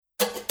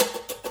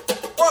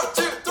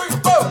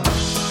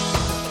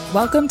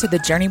Welcome to the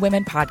Journey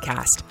Women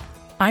podcast.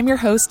 I'm your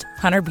host,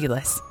 Hunter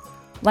Belis.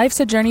 Life's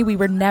a journey we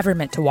were never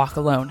meant to walk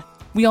alone.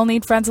 We all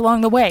need friends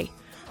along the way.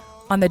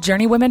 On the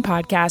Journey Women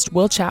podcast,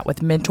 we'll chat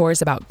with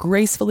mentors about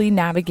gracefully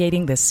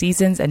navigating the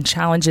seasons and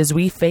challenges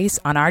we face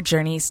on our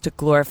journeys to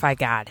glorify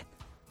God.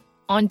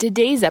 On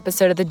today's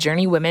episode of the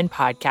Journey Women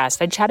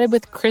podcast, I chatted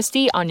with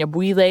Kristie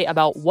Anyabwile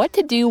about what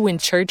to do when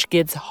church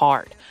gets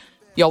hard.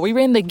 Y'all, we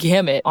ran the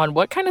gamut on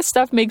what kind of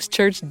stuff makes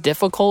church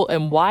difficult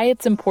and why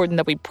it's important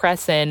that we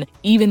press in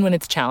even when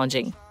it's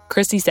challenging.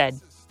 Kristie said,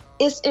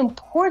 it's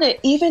important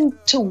even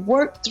to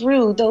work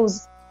through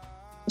those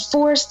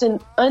forced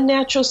and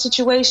unnatural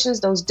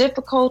situations, those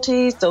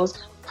difficulties, those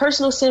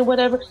personal sin,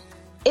 whatever.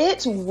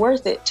 It's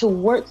worth it to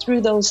work through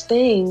those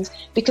things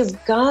because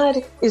God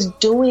is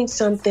doing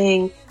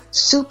something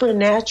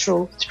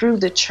supernatural through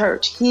the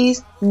church.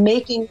 He's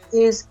making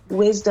his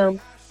wisdom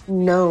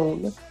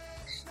known.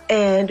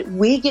 And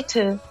we get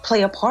to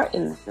play a part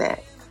in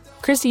that.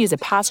 Kristie is a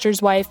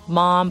pastor's wife,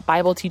 mom,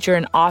 Bible teacher,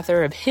 and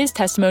author of his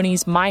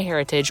testimonies, My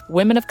Heritage,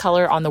 Women of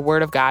Color on the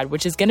Word of God,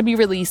 which is going to be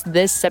released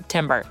this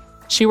September.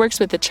 She works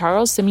with the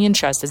Charles Simeon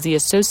Trust as the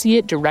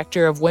Associate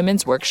Director of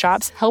Women's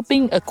Workshops,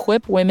 helping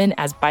equip women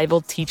as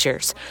Bible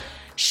teachers.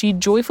 She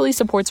joyfully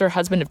supports her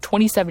husband of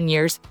 27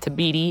 years,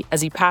 Tabidi,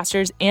 as he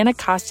pastors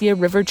Anacostia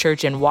River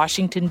Church in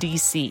Washington,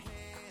 D.C.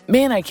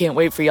 Man, I can't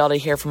wait for y'all to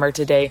hear from her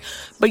today.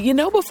 But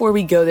before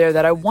we go there,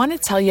 that I want to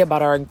tell you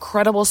about our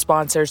incredible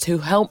sponsors who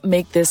help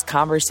make this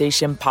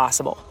conversation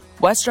possible.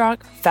 Westrock,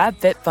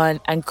 FabFitFun,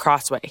 and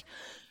Crossway.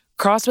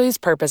 Crossway's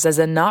purpose as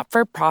a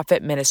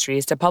not-for-profit ministry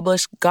is to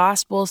publish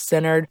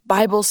gospel-centered,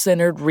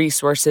 Bible-centered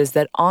resources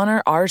that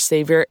honor our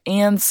Savior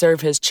and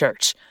serve his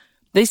church.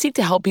 They seek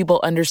to help people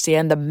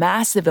understand the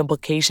massive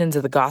implications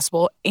of the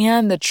gospel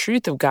and the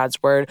truth of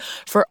God's word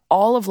for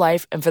all of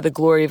life and for the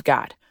glory of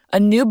God. A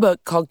new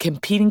book called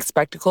Competing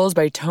Spectacles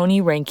by Tony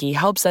Reinke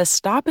helps us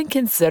stop and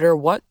consider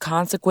what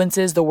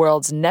consequences the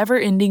world's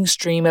never-ending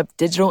stream of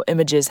digital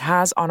images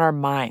has on our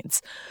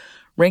minds.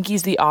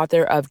 Reinke's the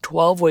author of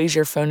 12 Ways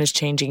Your Phone is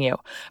Changing You.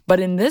 But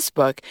in this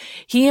book,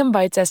 he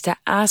invites us to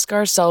ask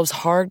ourselves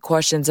hard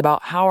questions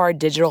about how our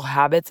digital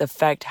habits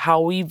affect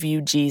how we view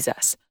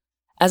Jesus.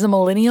 As a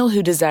millennial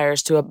who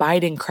desires to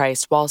abide in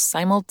Christ while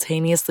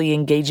simultaneously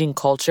engaging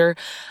culture,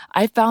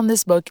 I found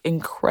this book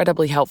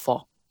incredibly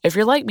helpful. If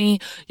you're like me,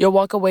 you'll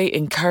walk away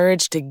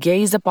encouraged to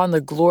gaze upon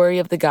the glory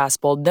of the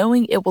gospel,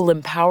 knowing it will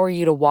empower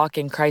you to walk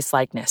in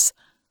Christ-likeness.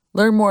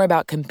 Learn more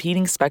about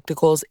Competing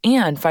Spectacles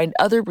and find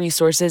other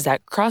resources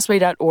at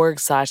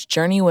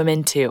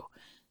crossway.org/journeywomen2.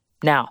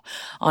 Now,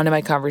 on to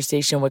my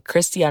conversation with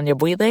Kristie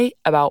Anyabwile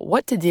about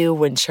what to do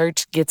when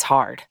church gets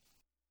hard.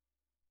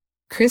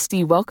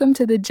 Kristie, welcome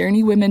to the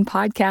Journey Women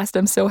podcast.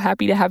 I'm so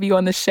happy to have you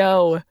on the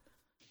show.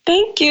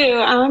 Thank you.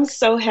 I'm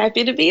so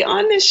happy to be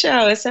on this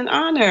show. It's an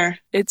honor.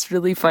 It's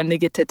really fun to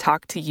get to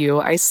talk to you.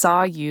 I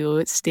saw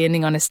you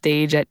standing on a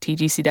stage at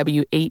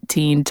TGCW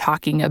 18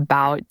 talking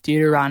about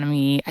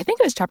Deuteronomy. I think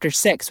it was chapter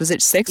 6. Was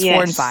it 6, Yes.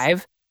 4, and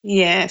 5?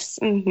 Yes.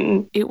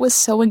 Mm-hmm. It was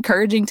so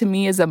encouraging to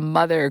me as a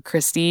mother,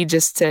 Kristie,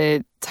 just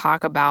to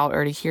talk about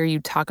or to hear you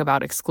talk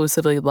about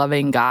exclusively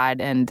loving God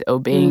and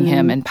obeying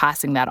him and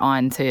passing that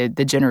on to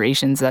the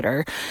generations that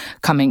are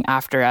coming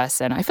after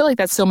us. And I feel like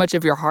that's so much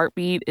of your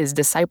heartbeat is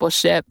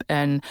discipleship.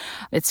 And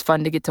it's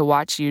fun to get to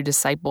watch you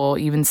disciple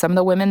even some of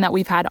the women that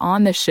we've had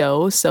on the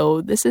show.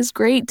 So this is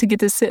great to get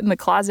to sit in the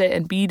closet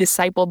and be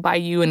discipled by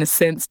you in a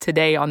sense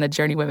today on the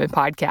Journey Women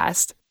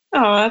podcast.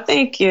 Oh,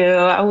 thank you.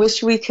 I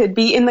wish we could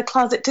be in the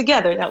closet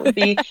together. That would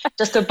be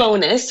just a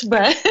bonus.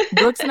 But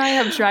Brooks and I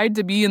have tried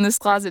to be in this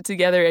closet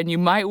together, and you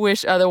might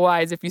wish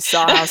otherwise if you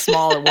saw how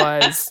small it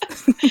was.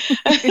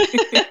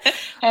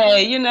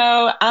 Hey,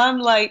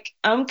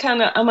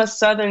 I'm a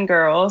Southern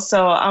girl,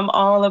 so I'm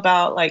all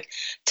about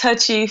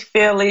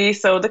touchy-feely.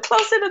 So the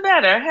closer the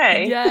better.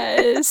 Hey.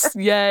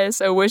 Yes.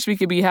 I wish we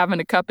could be having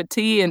a cup of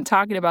tea and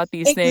talking about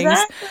these things.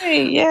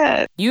 Exactly,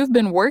 yeah. You've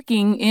been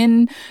working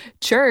in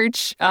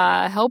church,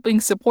 helping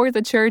support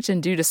the church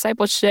and do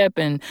discipleship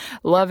and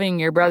loving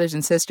your brothers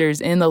and sisters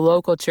in the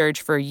local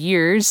church for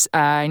years.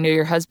 I know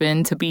your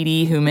husband,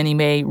 Tabidi, who many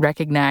may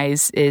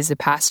recognize, is a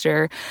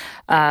pastor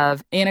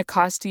of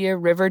Anacostia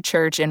River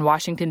Church in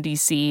Washington,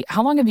 D.C.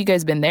 How long have you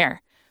guys been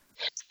there?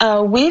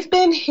 We've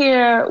been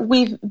here.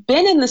 We've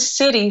been in the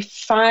city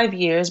 5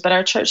 years, but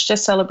our church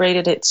just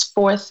celebrated its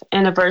 4th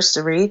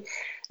anniversary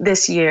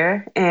this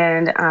year.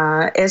 And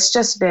it's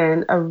just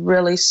been a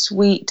really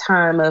sweet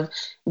time of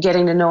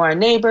getting to know our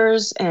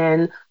neighbors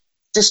and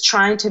just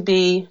trying to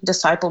be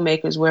disciple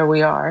makers where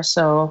we are.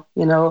 So,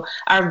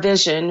 our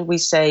vision, we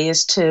say,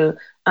 is to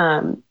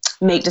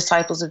make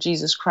disciples of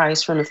Jesus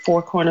Christ from the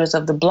 4 corners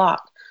of the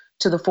block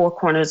to the 4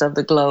 corners of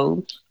the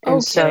globe.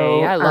 And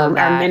so I love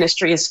that. Our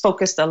ministry is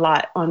focused a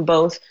lot on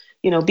both,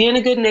 being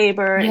a good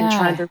neighbor and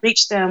trying to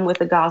reach them with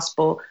the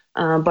gospel,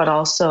 but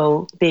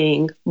also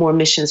being more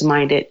missions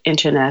minded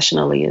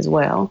internationally as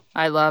well.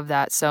 I love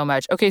that so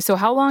much. Okay, so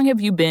how long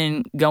have you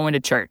been going to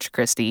church,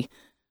 Kristie?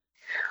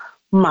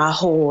 My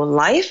whole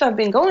life I've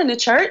been going to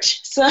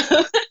church. So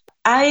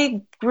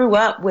I grew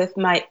up with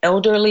my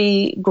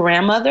elderly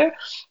grandmother.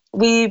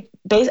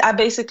 I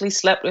basically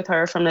slept with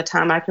her from the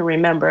time I can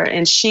remember,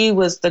 and she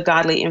was the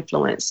godly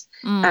influence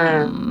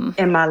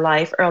in my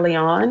life early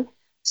on.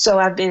 So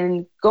I've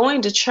been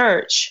going to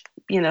church,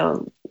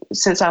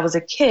 since I was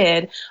a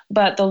kid,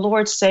 but the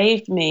Lord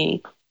saved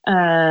me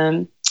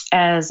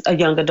as a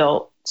young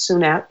adult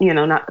soon after,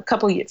 not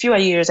few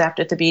years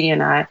after Thabiti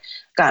and I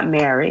got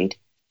married.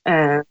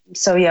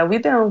 So yeah,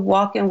 we've been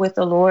walking with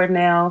the Lord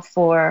now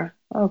for,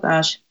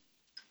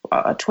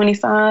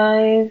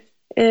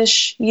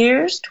 25-ish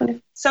years,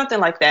 20, something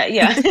like that.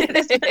 Yeah.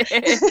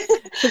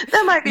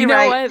 That might be right. You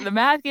know what? The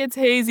math gets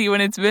hazy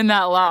when it's been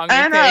that long. Okay?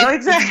 I know,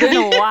 exactly. It's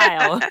been a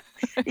while.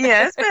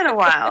 Yeah, it's been a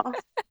while.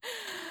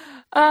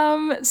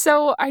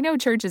 So I know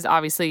church is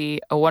obviously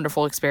a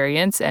wonderful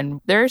experience, and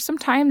there are some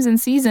times and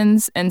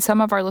seasons, and some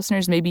of our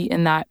listeners may be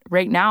in that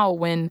right now,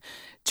 when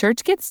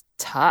church gets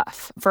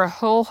tough for a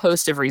whole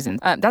host of reasons.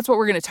 That's what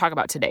we're going to talk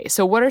about today.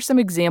 So what are some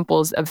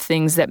examples of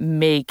things that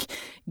make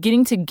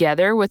getting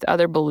together with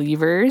other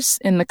believers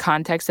in the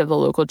context of the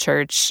local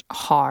church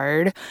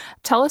hard?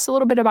 Tell us a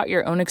little bit about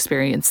your own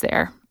experience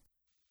there.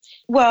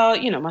 Well,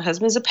 my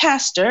husband's a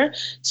pastor,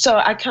 so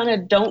I kind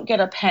of don't get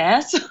a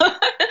pass,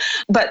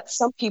 but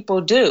some people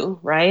do,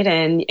 right?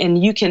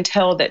 And you can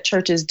tell that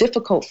church is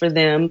difficult for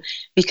them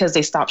because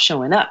they stop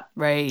showing up.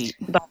 Right.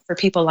 But for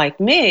people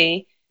like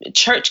me,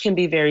 church can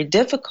be very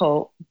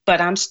difficult,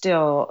 but I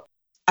still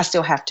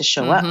have to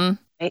show up.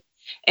 Right?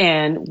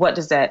 And what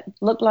does that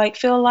look like,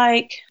 feel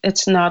like?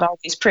 It's not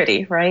always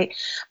pretty, right?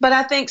 But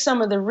I think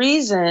some of the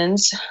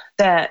reasons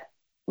that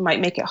might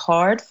make it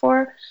hard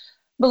for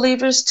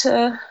believers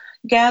to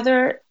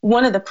gather,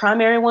 one of the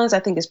primary ones I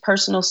think is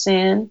personal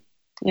sin.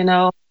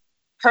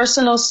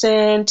 Personal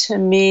sin to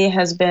me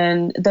has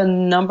been the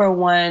number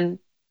one,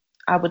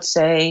 I would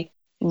say,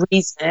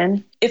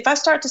 reason. If I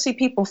start to see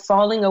people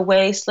falling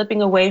away,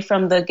 slipping away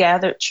from the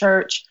gathered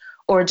church,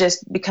 or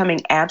just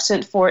becoming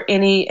absent for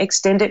any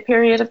extended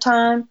period of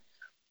time,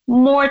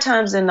 more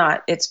times than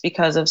not, it's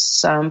because of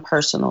some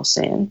personal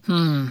sin.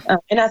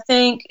 And I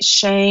think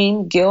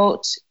shame,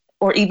 guilt,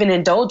 or even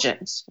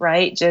indulgence,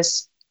 right?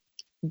 Just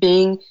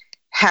being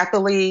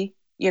happily,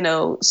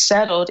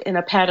 settled in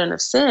a pattern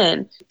of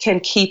sin can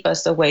keep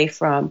us away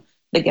from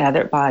the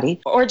gathered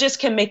body, or just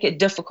can make it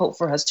difficult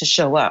for us to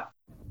show up.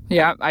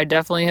 Yeah, I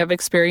definitely have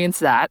experienced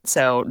that.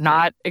 So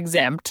not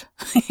exempt.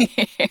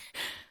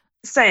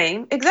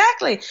 Same,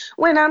 exactly.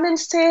 When I'm in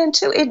sin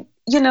too,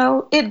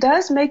 it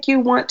does make you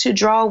want to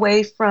draw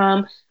away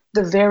from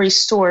the very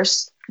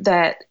source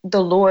that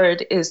the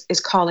Lord is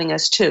calling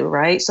us to,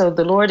 right? So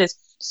the Lord is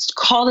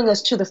calling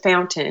us to the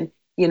fountain,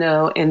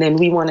 and then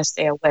we want to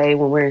stay away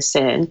when we're in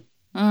sin.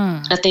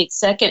 I think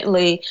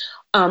secondly,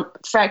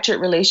 fractured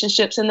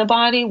relationships in the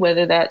body,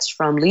 whether that's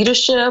from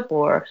leadership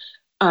or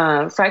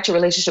fractured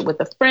relationship with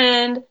a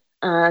friend,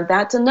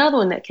 that's another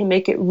one that can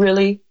make it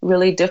really,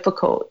 really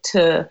difficult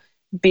to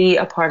be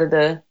a part of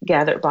the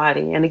gathered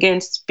body. And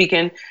again,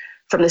 speaking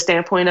from the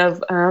standpoint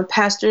of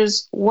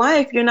pastor's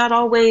wife, you're not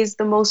always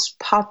the most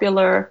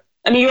popular.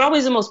 I mean, you're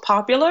always the most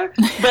popular,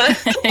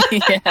 but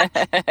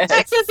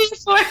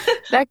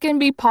that can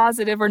be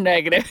positive or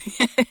negative.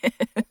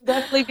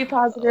 Definitely be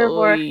positive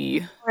or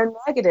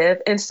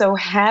negative. And so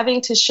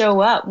having to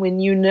show up when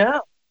you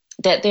know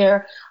that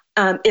there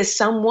is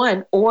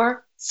someone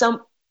or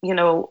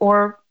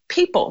or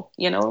people,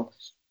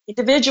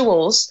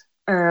 individuals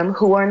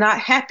who are not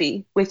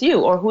happy with you,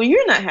 or who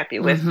you're not happy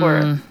with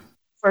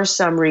for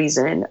some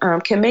reason,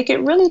 can make it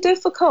really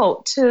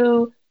difficult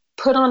to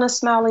put on a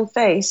smiling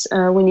face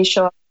when you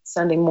show up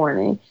Sunday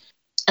morning.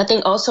 I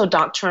think also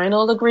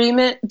doctrinal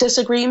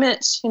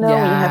disagreements, when you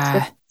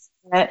have to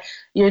that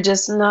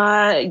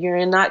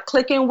you're not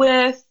clicking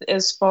with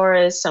as far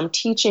as some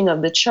teaching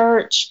of the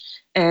church.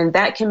 And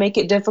that can make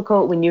it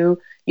difficult when you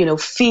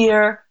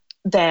fear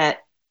that,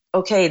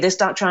 okay, this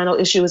doctrinal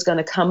issue is going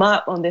to come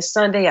up on this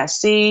Sunday. I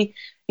see,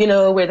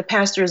 where the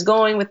pastor is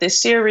going with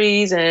this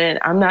series, and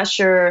I'm not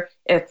sure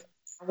if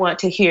I want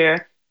to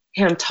hear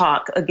him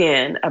talk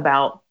again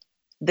about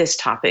this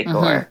topic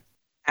or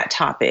that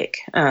topic,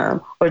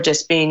 or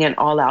just being in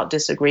all-out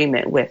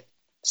disagreement with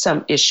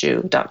some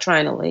issue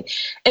doctrinally.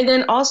 And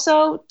then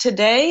also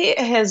today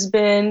has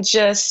been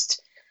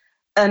just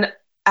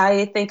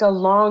I think a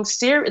long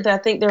series. I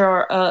think there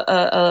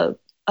are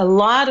a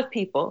lot of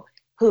people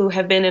who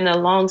have been in a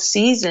long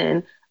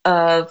season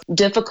of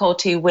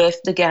difficulty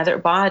with the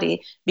gathered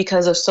body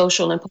because of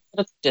social and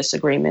political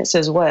disagreements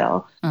as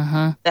well.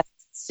 That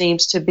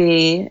seems to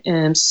be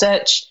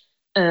such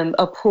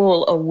a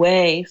pull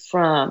away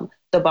from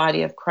the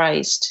body of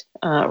Christ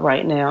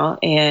right now.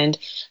 And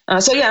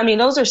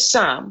those are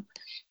some.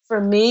 For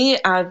me,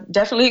 I've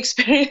definitely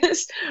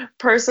experienced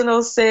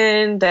personal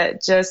sin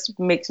that just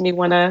makes me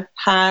want to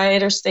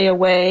hide or stay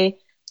away.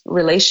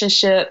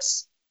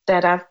 Relationships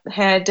that I've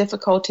had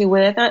difficulty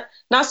with,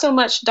 not so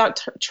much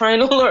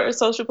doctrinal or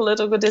social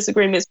political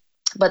disagreements,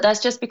 but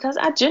that's just because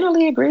I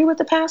generally agree with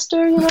the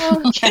pastor, You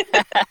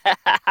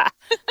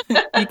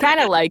kind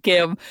of like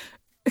him.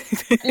 As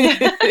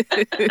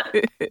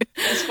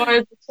far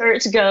as the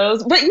church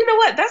goes. But you know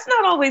what? That's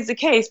not always the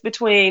case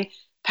between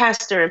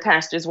pastor and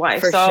pastor's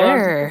wife. For So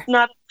sure. it's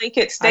not a blanket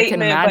I can statement,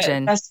 but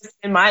imagine. that's just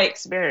in my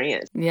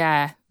experience.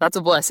 Yeah, that's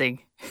a blessing.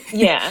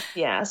 Yeah,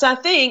 yeah. So I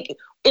think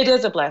it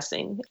is a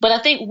blessing. But I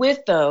think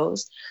with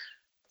those,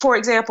 for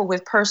example,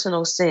 with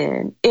personal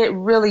sin, it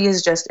really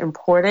is just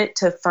important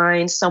to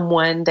find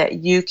someone that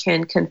you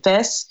can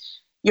confess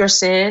your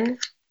sin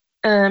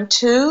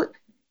to,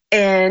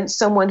 and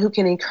someone who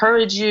can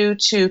encourage you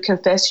to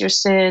confess your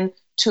sin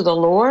to the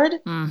Lord,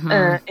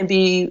 and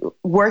be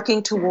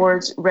working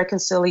towards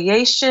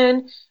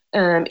reconciliation.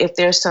 If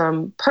there's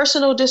some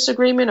personal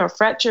disagreement or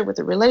fracture with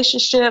the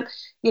relationship,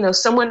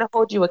 someone to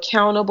hold you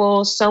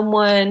accountable,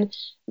 someone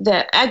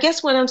that, I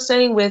guess what I'm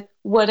saying, with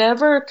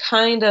whatever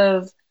kind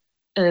of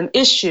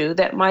issue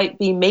that might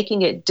be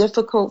making it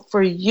difficult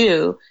for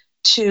you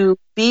to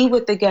be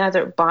with the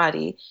gathered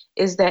body,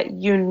 is that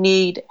you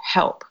need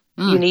help.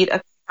 You need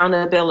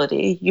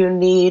accountability. You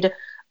need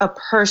a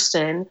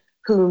person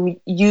whom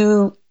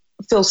you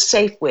feel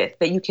safe with,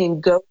 that you can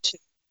go to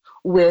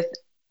with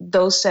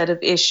those set of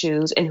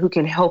issues, and who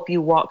can help you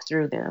walk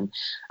through them.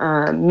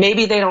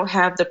 Maybe they don't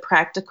have the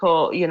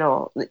practical,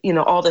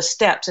 all the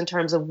steps in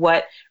terms of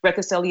what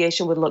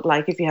reconciliation would look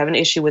like if you have an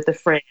issue with a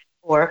friend,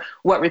 or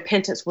what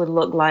repentance would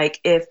look like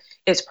if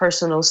it's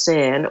personal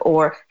sin,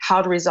 or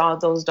how to resolve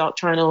those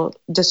doctrinal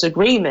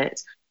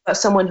disagreements. But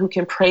someone who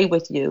can pray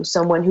with you,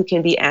 someone who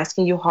can be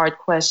asking you hard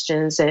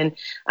questions and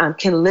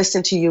can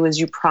listen to you as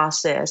you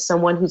process,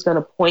 someone who's going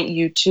to point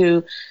you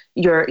to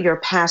your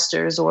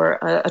pastors or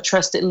a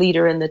trusted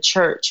leader in the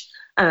church,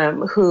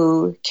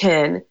 who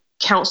can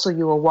counsel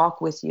you or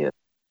walk with you.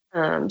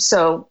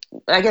 So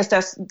I guess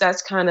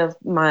that's kind of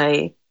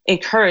my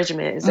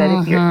encouragement, is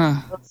that if you're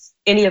in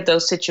any of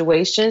those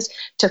situations,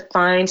 to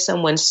find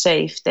someone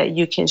safe that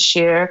you can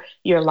share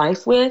your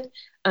life with,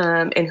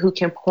 and who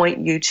can point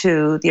you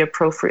to the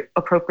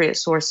appropriate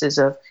sources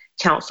of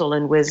counsel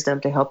and wisdom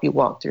to help you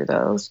walk through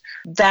those.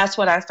 That's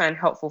what I find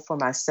helpful for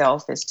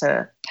myself, is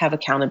to have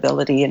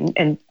accountability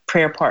and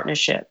prayer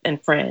partnership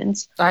and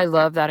friends. I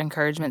love that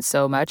encouragement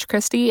so much,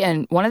 Kristie.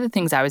 And one of the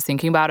things I was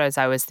thinking about as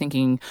I was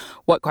thinking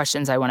what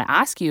questions I want to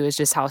ask you is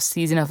just how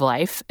season of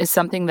life is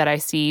something that I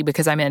see,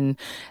 because I'm in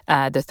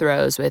the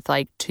throes with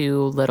like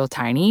 2 little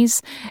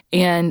tinies.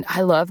 And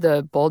I love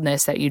the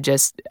boldness that you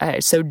just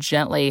so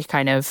gently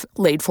kind of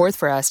laid forth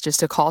for us, just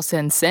to call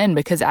sin,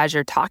 because as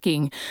you're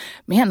talking,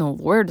 man, the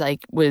Lord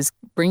like was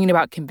bringing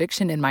about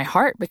conviction in my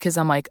heart, because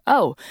I'm like,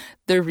 oh,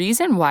 the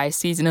reason why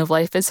season of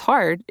life is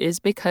hard is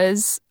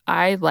because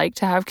I like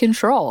to have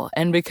control,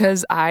 and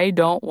because I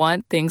don't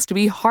want things to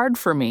be hard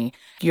for me.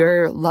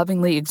 You're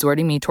lovingly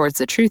exhorting me towards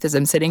the truth as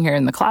I'm sitting here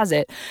in the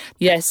closet.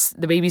 Yes,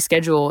 the baby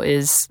schedule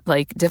is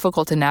like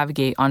difficult to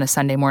navigate on a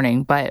Sunday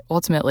morning, but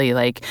ultimately,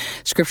 like,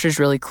 scripture's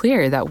really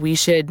clear that we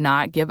should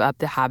not give up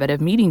the habit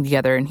of meeting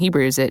together. In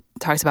Hebrews, it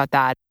talks about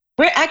that.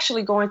 We're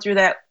actually going through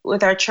that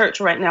with our church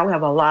right now. We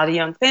have a lot of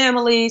young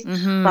families, a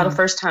lot of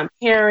first-time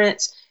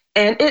parents,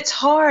 and it's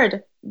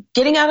hard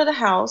getting out of the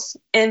house.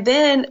 And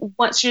then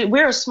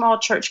we're a small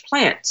church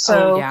plant.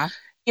 So,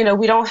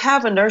 we don't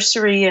have a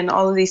nursery and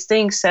all of these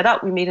things set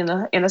up. We meet in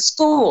a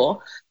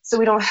school. So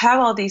we don't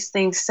have all these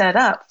things set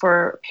up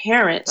for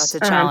parents.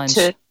 That's a challenge.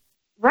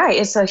 Right.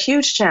 It's a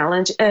huge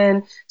challenge.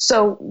 And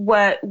so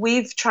what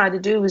we've tried to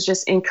do is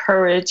just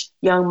encourage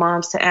young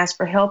moms to ask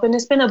for help. And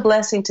it's been a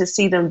blessing to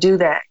see them do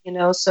that.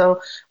 So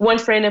one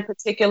friend in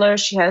particular,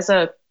 she has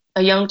a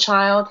young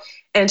child,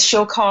 and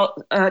she'll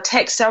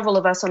text several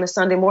of us on a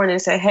Sunday morning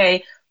and say,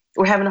 hey,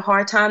 we're having a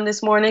hard time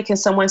this morning. Can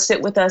someone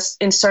sit with us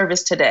in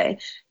service today?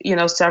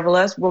 Several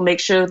of us will make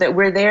sure that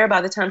we're there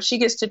by the time she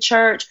gets to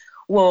church.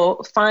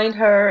 We'll find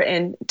her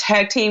and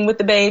tag team with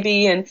the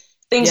baby and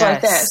things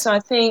like that. So I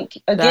think,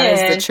 again,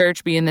 that is the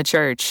church being the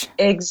church.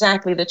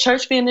 Exactly. The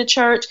church being the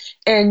church,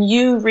 and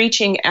you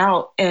reaching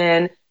out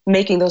and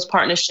making those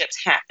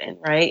partnerships happen,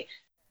 right?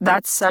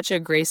 That's such a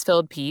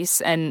grace-filled piece.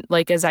 And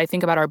like, as I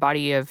think about our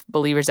body of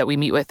believers that we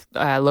meet with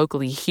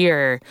locally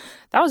here,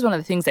 that was one of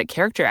the things that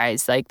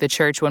characterized like the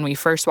church when we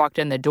first walked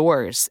in the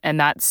doors. And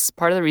that's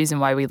part of the reason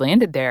why we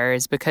landed there,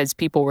 is because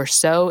people were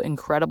so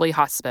incredibly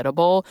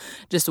hospitable,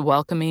 just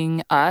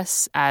welcoming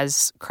us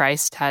as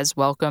Christ has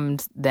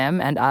welcomed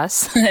them and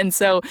us. And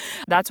so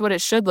that's what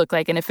it should look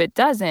like. And if it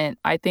doesn't,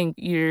 I think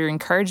your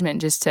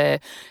encouragement just to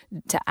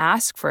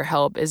ask for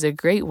help is a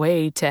great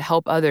way to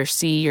help others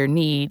see your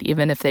need,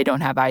 even if they don't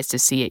have eyes to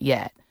see it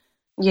yet.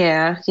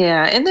 Yeah.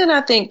 And then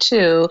I think,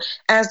 too,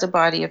 as the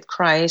body of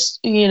Christ,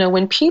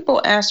 when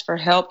people ask for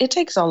help, it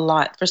takes a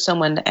lot for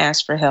someone to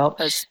ask for help.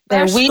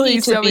 And we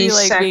need to be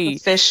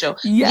sacrificial.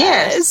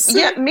 Yes.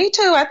 Yeah, me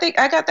too. I think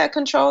I got that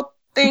control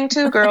thing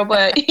too, girl.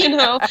 But,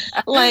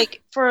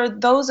 like for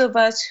those of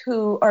us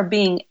who are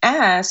being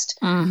asked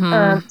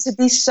to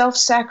be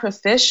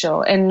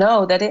self-sacrificial and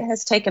know that it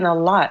has taken a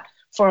lot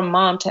for a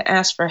mom to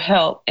ask for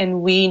help,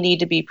 and we need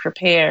to be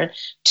prepared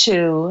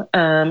to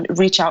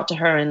reach out to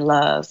her in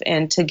love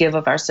and to give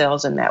of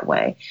ourselves in that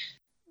way.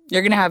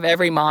 You're going to have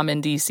every mom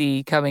in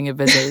DC coming and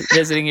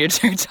visiting your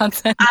church on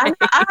Sunday.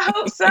 I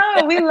hope so.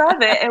 We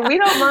love it. And we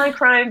don't mind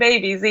crying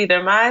babies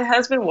either. My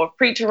husband will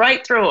preach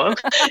right through them.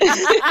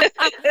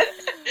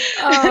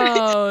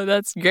 Oh,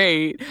 that's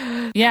great.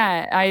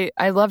 Yeah,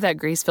 I love that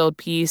grace-filled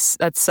piece.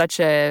 That's such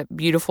a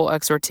beautiful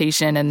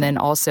exhortation, and then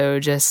also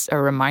just a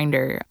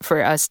reminder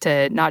for us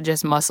to not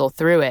just muscle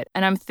through it.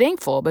 And I'm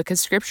thankful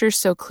because Scripture is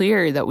so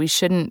clear that we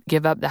shouldn't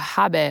give up the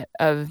habit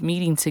of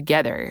meeting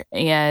together.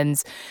 And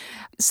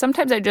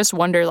sometimes I just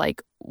wonder,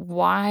 like,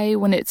 why,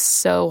 when it's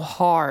so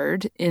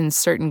hard in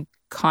certain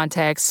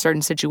contexts,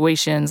 certain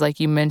situations, like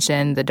you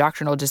mentioned, the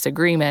doctrinal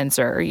disagreements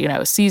or,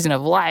 season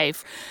of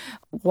life,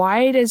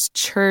 why does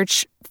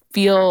church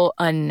feel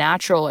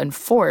unnatural and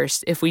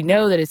forced if we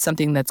know that it's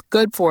something that's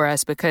good for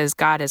us because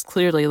God has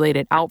clearly laid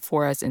it out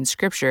for us in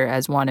Scripture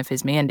as one of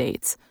his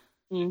mandates?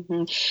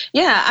 Mm-hmm.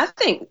 Yeah, I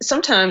think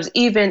sometimes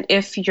even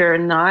if you're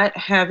not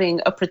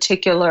having a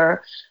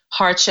particular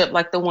hardship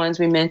like the ones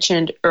we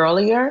mentioned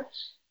earlier,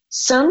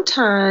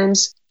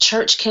 sometimes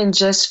church can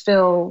just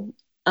feel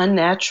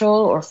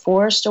unnatural or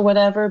forced or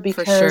whatever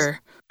because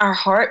our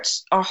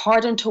hearts are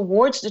hardened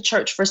towards the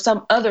church for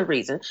some other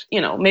reason.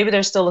 Maybe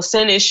there's still a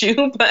sin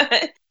issue,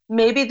 but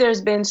maybe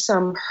there's been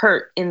some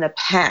hurt in the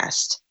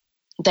past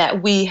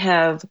that we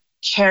have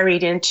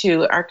carried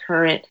into our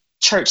current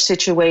church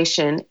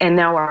situation, and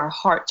now our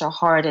hearts are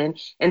hardened.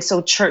 And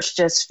so church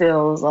just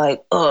feels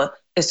like,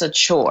 it's a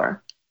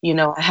chore.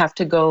 I have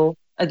to go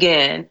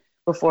again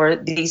before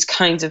these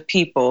kinds of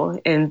people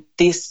in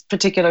this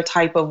particular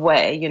type of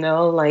way,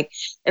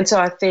 and so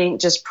I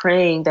think just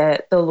praying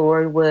that the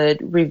Lord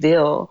would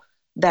reveal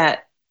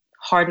that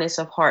hardness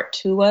of heart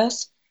to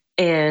us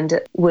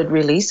and would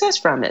release us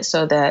from it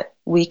so that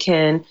we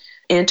can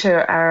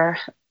enter our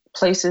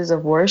places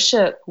of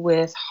worship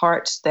with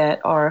hearts that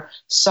are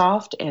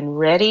soft and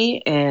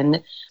ready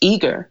and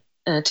eager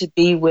to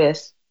be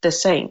with the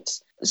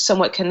saints.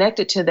 Somewhat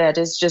connected to that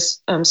is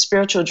just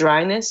spiritual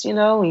dryness,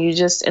 when you're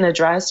just in a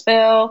dry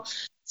spell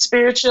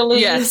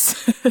spiritually.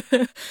 Yes.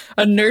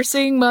 A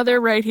nursing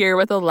mother right here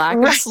with a lack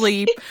of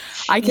sleep.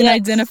 I can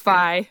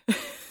identify.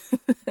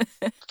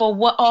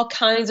 For all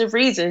kinds of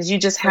reasons. You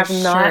just have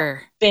not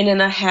been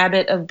in a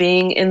habit of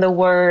being in the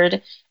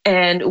Word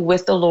and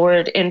with the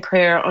Lord in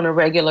prayer on a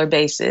regular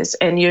basis,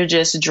 and you're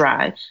just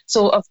dry.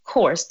 So, of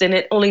course, then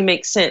it only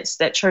makes sense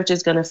that church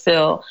is going to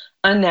feel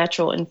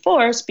unnatural and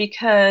forced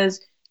because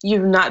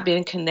you've not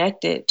been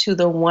connected to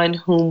the one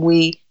whom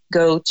we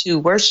go to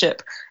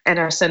worship at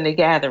our Sunday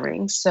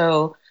gatherings.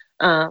 So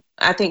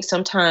I think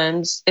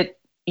sometimes it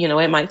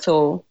might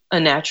feel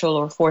unnatural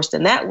or forced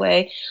in that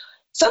way.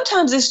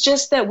 Sometimes it's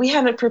just that we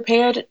haven't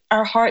prepared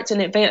our hearts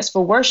in advance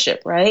for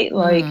worship, right?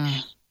 Like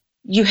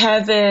you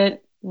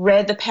haven't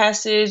read the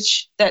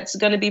passage that's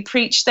going to be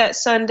preached that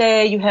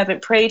Sunday. You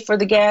haven't prayed for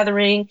the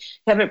gathering.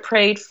 You haven't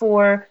prayed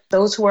for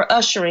those who are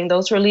ushering,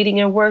 those who are leading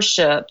in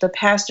worship, the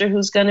pastor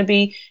who's going to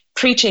be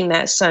preaching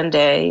that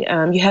Sunday.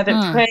 You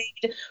haven't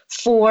prayed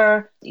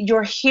for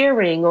your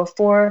hearing or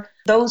for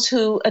those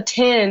who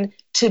attend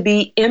to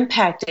be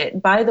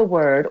impacted by the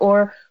word,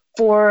 or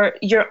for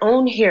your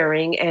own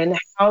hearing and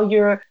how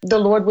the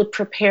Lord would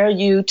prepare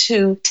you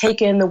to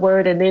take in the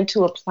word and then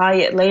to apply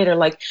it later.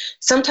 Like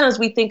sometimes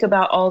we think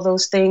about all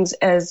those things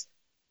as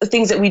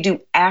things that we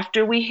do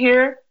after we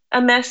hear a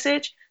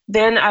message.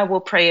 Then I will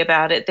pray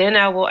about it. Then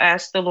I will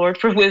ask the Lord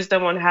for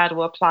wisdom on how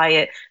to apply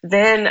it.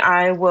 Then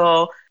I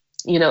will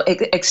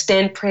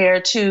extend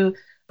prayer to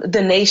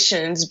the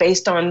nations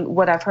based on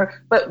what I've heard.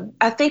 But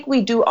I think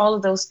we do all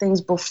of those things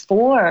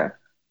before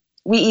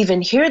we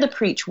even hear the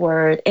preach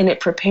word, and it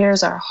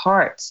prepares our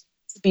hearts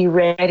to be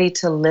ready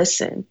to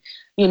listen.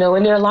 And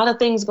there are a lot of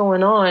things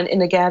going on in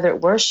the gathered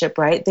worship,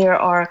 right? There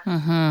are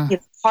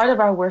part of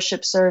our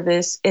worship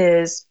service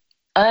is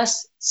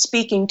us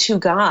speaking to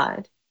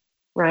God,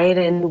 right?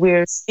 And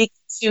we're speaking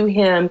to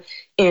him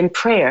in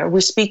prayer. We're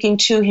speaking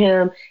to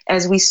him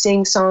as we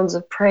sing songs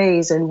of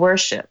praise and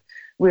worship.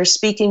 We're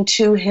speaking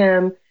to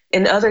him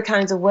in other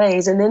kinds of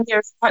ways. And then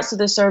there's parts of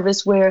the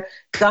service where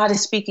God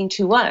is speaking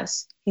to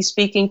us. He's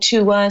speaking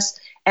to us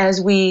as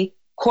we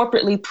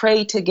corporately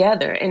pray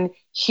together and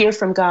hear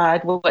from God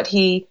what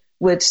he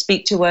would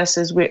speak to us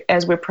as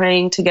we're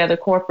praying together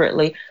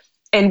corporately.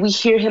 And we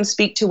hear him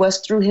speak to us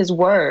through his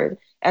word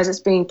as it's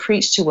being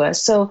preached to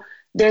us. So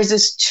there's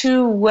this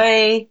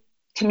two-way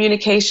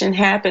communication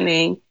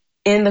happening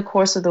in the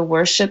course of the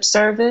worship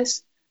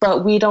service,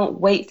 but we don't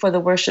wait for the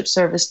worship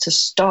service to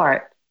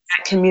start,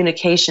 that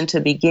communication to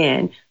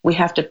begin. We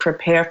have to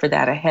prepare for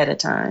that ahead of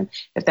time,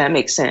 if that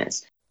makes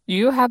sense.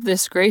 You have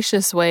this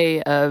gracious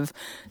way of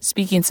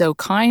speaking so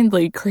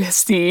kindly,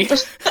 Kristie.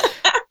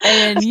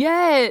 And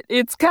yet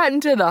it's gotten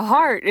to the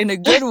heart in a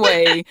good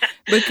way,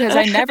 because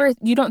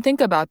you don't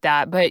think about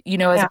that. But,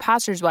 as a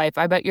pastor's wife,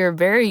 I bet you're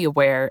very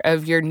aware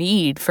of your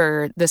need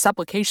for the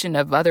supplication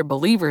of other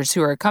believers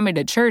who are coming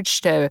to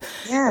church to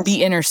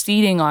be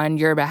interceding on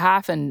your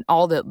behalf, and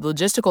all the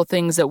logistical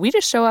things that we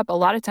just show up a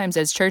lot of times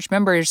as church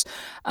members,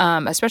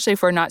 especially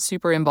if we're not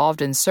super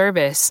involved in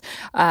service,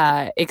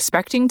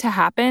 expecting to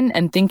happen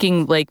and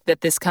thinking like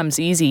that this comes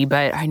easy.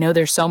 But I know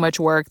there's so much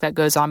work that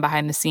goes on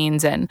behind the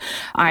scenes, and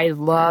I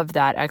love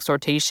that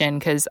exhortation,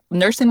 because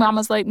nursing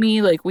mamas like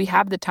me, like, we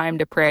have the time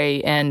to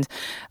pray. And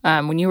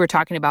when you were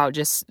talking about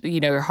just,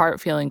 your heart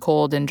feeling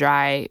cold and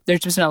dry, there's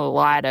just been a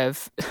lot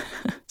of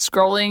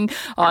scrolling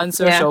on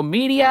social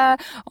media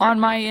on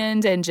my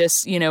end, and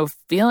just,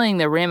 feeling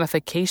the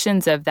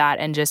ramifications of that,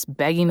 and just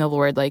begging the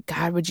Lord, like,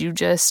 God, would you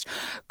just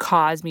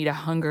cause me to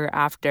hunger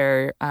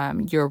after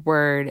your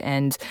word?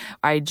 And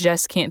I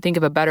just can't think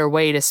of a better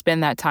way to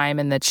spend that time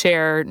in the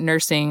chair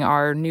nursing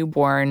our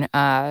newborn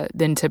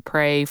than to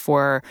pray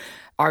for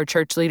our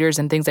church leaders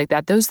and things like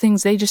that. Those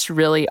things, they just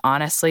really,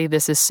 honestly,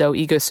 this is so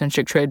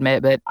egocentric to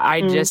admit, but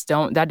I just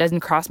don't, that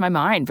doesn't cross my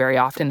mind very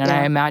often. And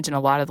I imagine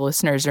a lot of the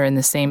listeners are in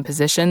the same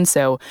position.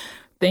 So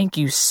thank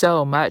you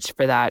so much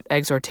for that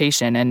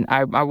exhortation. And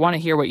I want to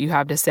hear what you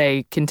have to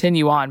say.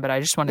 Continue on, but I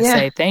just want to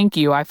say thank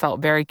you. I felt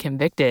very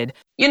convicted.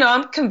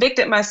 I'm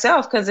convicted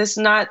myself, because it's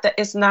not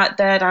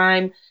that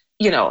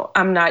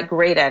I'm not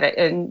great at it.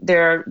 And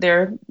there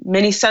are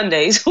many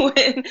Sundays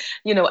when,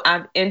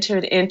 I've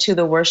entered into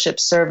the worship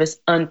service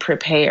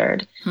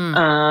unprepared.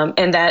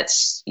 And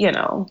that's,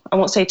 I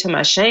won't say to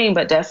my shame,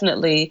 but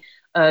definitely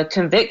a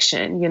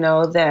conviction,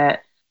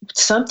 that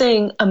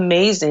something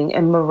amazing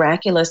and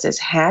miraculous is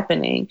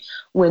happening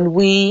when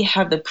we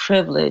have the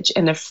privilege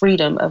and the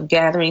freedom of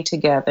gathering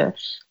together.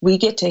 We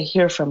get to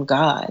hear from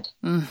God,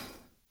 That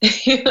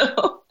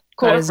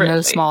is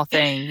no small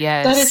thing.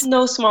 Yes. That is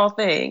no small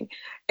thing.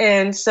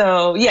 And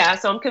so,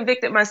 so I'm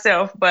convicted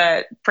myself,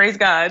 but praise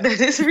God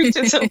that it's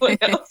reaching someone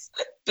else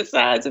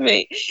besides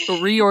me.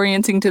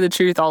 Reorienting to the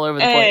truth all over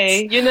the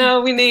place.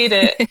 We need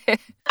it.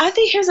 I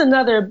think here's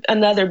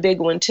another big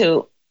one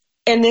too.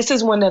 And this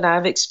is one that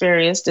I've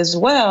experienced as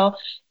well,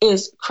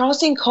 is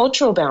crossing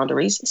cultural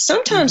boundaries.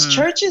 Sometimes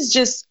church is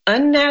just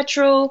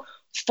unnatural,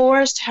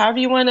 forced, however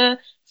you want to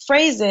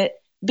phrase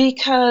it,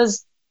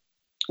 because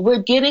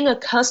we're getting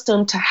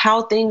accustomed to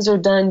how things are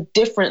done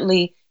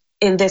differently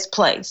in this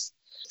place.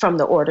 From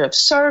the order of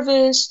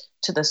service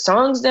to the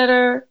songs that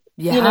are,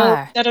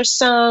 that are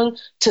sung,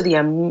 to the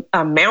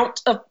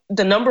amount of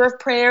the number of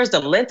prayers, the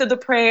length of the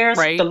prayers,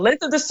 the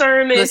length of the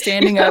sermon, the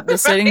standing up, the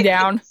sitting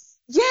down.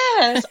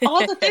 Yes,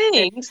 all the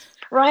things,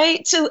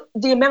 right? To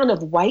the amount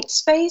of white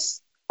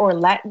space or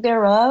lack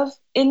thereof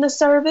in the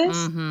service,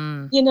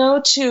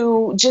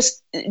 to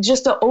just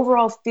the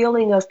overall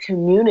feeling of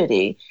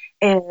community,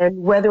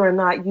 and whether or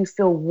not you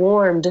feel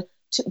warmed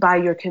by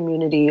your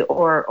community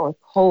or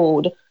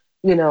cold,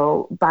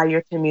 by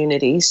your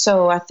community.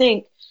 So I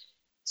think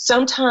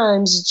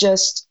sometimes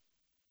just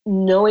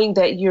knowing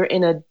that you're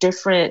in a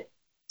different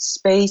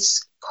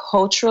space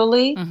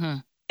culturally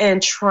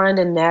and trying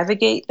to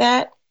navigate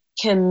that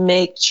can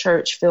make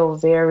church feel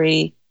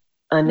very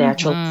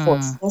unnatural.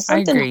 That's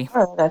something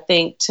hard, I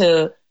think,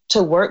 to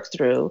work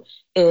through,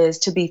 is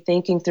to be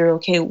thinking through,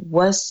 okay,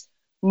 what's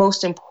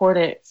most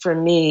important for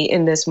me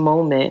in this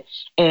moment,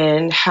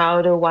 and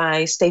how do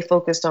I stay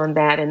focused on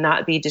that and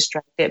not be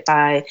distracted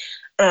by,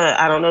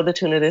 I don't know the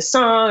tune of this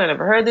song, I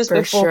never heard this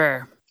before.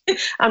 Sure.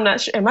 I'm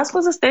not sure. Am I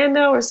supposed to stand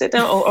down or sit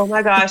down? Oh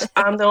my gosh,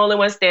 I'm the only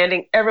one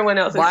standing. Everyone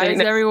else is sitting.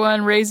 Why is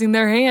everyone raising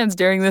their hands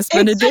during this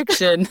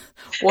benediction?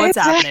 What's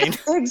happening?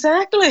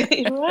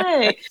 Exactly.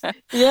 Right.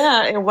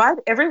 Yeah. And why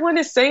everyone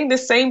is saying the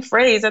same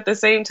phrase at the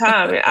same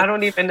time? I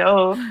don't even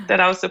know that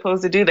I was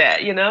supposed to do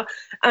that,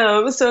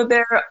 So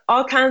there are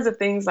all kinds of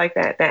things like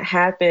that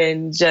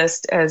happen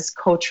just as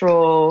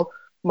cultural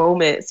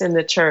moments in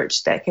the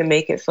church that can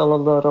make it feel a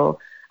little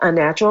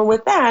unnatural.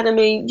 With that,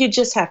 you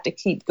just have to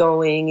keep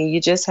going, and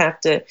you just have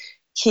to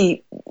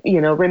keep,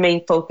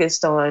 remain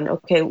focused on,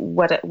 okay,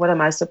 what am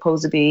I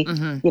supposed to be,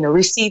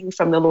 receiving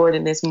from the Lord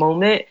in this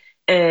moment,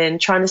 and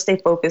trying to stay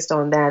focused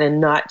on that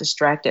and not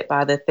distracted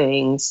by the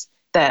things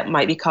that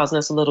might be causing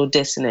us a little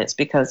dissonance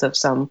because of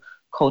some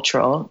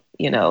cultural,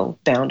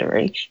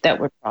 boundary that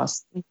we're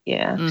crossing.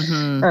 Yeah. So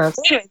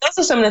anyway, those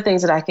are some of the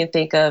things that I can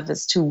think of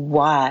as to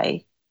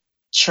why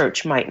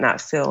church might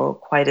not feel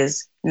quite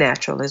as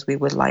natural as we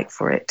would like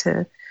for it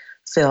to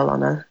feel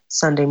on a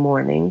Sunday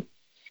morning.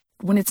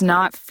 When it's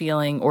not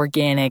feeling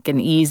organic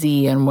and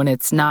easy, and when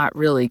it's not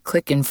really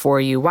clicking for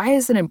you, why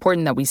is it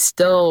important that we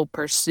still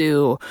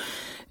pursue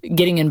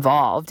getting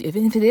involved,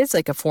 even if it is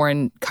like a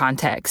foreign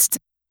context?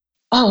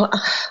 Oh,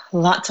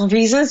 lots and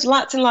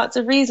lots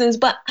of reasons.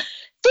 But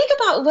think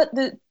about what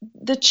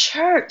the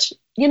church,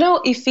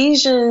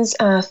 Ephesians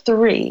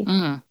 3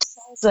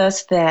 tells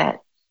us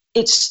that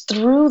it's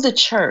through the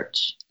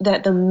church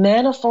that the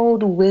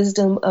manifold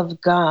wisdom of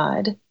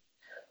God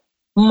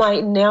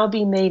might now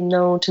be made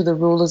known to the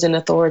rulers and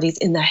authorities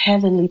in the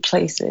heavenly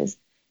places.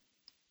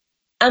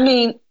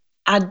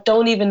 I I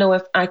don't even know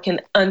if I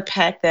can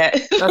unpack that.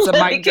 That's a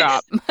mic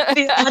drop.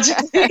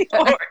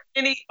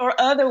 Theologically or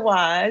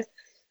otherwise,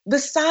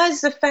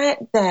 besides the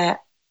fact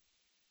that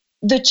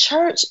the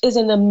church is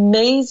an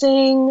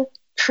amazing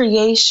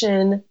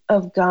creation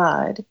of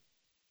God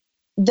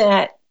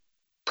that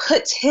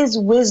puts his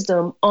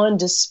wisdom on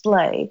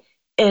display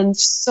in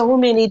so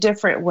many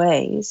different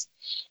ways.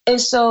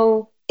 And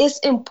so it's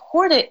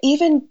important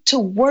even to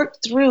work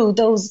through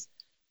those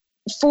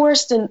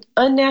forced and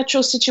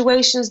unnatural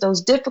situations,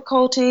 those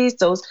difficulties,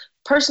 those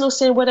personal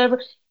sin, whatever.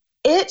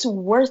 It's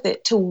worth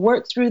it to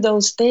work through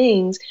those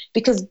things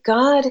because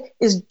God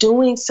is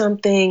doing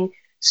something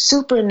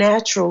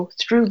supernatural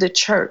through the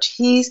church.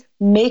 He's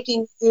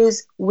making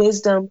his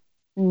wisdom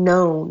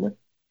known.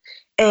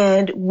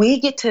 And we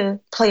get to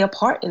play a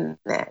part in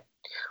that.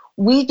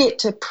 We get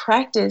to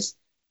practice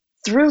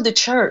through the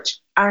church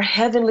our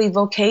heavenly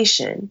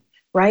vocation,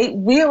 right?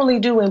 We only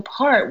do in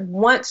part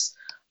once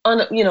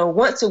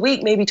a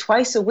week, maybe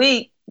twice a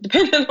week,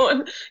 depending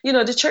on,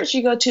 the church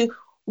you go to,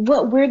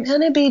 what we're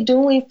going to be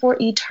doing for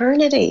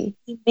eternity.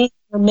 Meet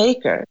our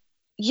Maker.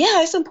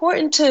 Yeah, it's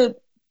important to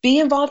be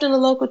involved in a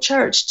local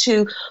church,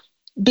 to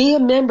be a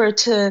member,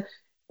 to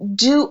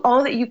do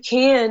all that you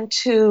can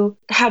to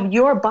have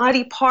your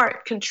body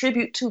part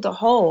contribute to the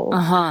whole.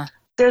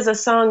 There's a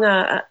song,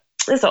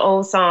 it's an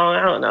old song.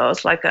 I don't know.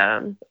 It's like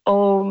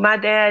my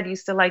dad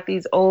used to like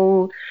these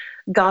old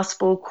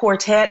gospel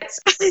quartets.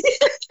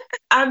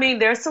 I mean,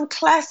 there's some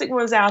classic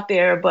ones out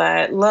there,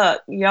 but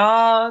look, you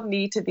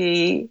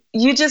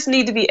just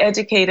need to be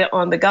educated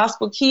on the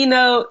gospel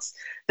keynotes,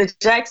 the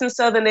Jackson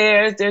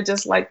Southerners. They're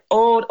just like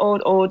old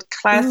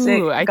classic.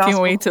 Ooh, I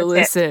can't wait to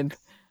listen.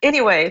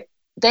 Anyway,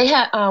 they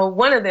had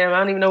one of them, I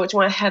don't even know which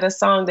one, had a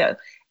song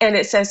and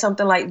it says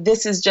something like,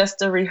 "This is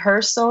just a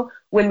rehearsal.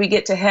 When we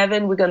get to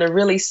heaven, we're going to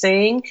really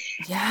sing."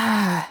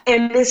 Yeah.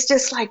 And it's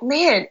just like,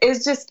 man,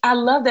 I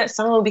love that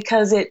song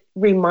because it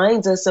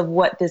reminds us of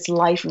what this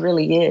life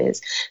really is.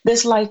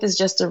 This life is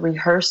just a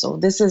rehearsal.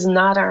 This is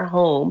not our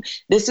home.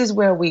 This is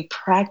where we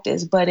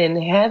practice. But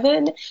in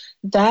heaven,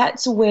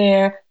 that's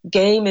where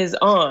game is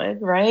on,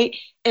 right?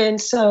 And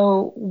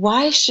so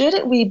why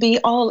shouldn't we be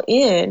all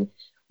in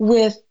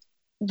with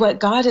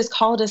what God has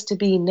called us to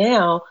be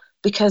now?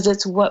 Because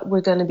it's what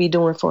we're going to be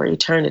doing for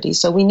eternity.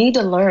 So we need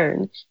to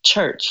learn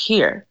church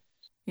here.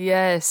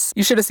 Yes.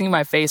 You should have seen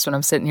my face when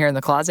I'm sitting here in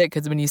the closet,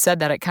 because when you said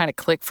that, it kind of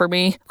clicked for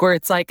me, where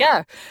it's like,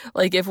 yeah,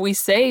 like if we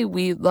say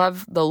we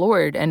love the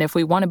Lord and if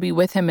we want to be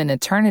with him in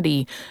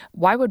eternity,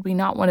 why would we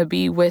not want to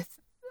be with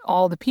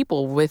all the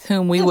people with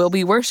whom we will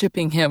be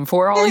worshiping him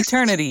for all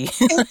eternity?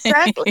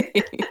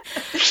 Exactly.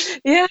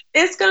 Yeah,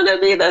 it's going to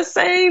be the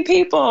same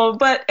people,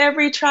 but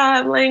every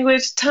tribe,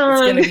 language, tongue.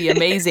 It's going to be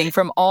amazing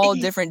from all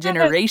different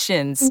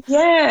generations.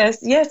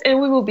 Yes. And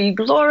we will be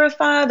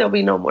glorified. There'll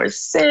be no more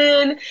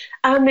sin.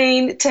 I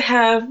mean, to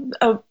have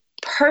a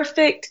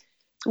perfect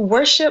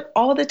worship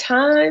all the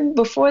time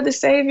before the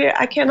Savior,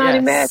 I cannot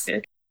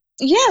imagine.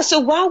 Yeah, so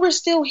while we're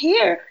still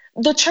here,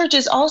 the church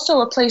is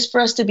also a place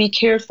for us to be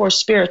cared for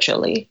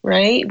spiritually,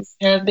 right?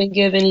 We have been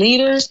given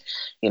leaders,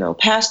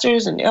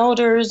 pastors and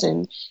elders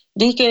and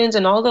deacons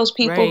and all those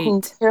people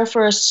who care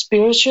for us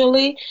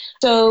spiritually.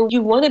 So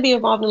you want to be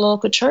involved in a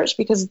local church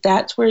because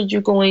that's where you're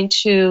going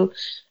to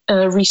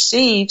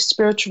receive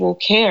spiritual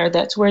care.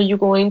 That's where you're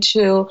going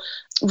to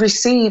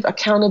receive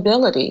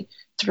accountability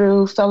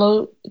through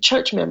fellow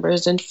church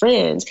members and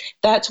friends.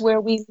 That's where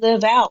we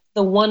live out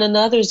the one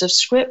another's of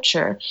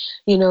Scripture,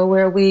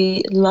 where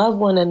we love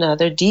one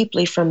another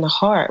deeply from the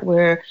heart,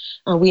 where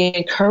we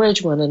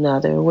encourage one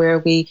another, where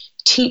we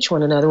teach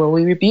one another, where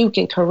we rebuke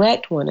and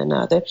correct one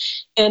another.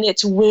 And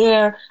it's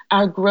where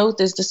our growth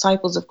as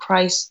disciples of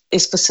Christ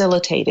is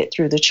facilitated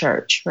through the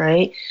church,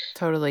 right?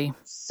 Totally.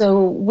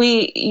 So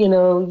we,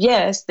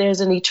 yes,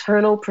 there's an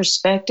eternal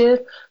perspective,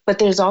 but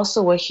there's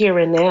also a here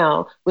and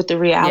now with the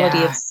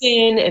reality of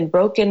sin and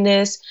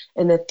brokenness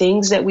and the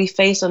things that we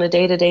face on a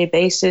day-to-day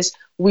basis.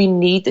 We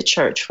need the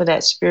church for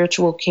that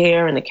spiritual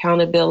care and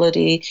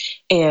accountability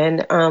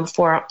and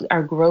for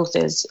our growth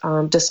as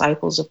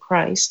disciples of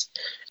Christ.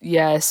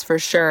 Yes, for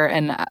sure.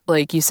 And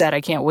like you said,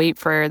 I can't wait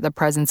for the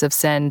presence of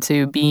sin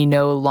to be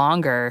no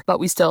longer, but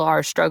we still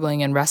are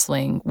struggling and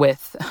wrestling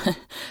with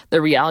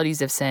the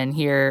realities of sin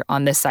here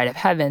on this side of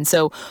heaven.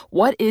 So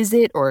what is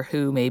it, or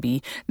who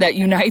maybe, that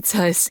unites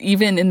us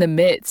even in the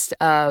midst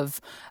of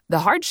the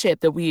hardship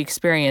that we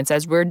experience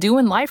as we're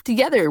doing life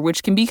together,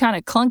 which can be kind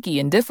of clunky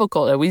and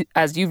difficult,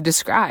 as you've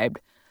described?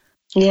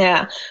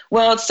 Yeah.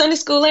 Well, Sunday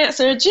school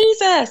answer,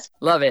 Jesus.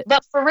 Love it.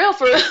 But for real.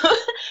 But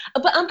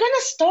I'm going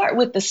to start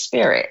with the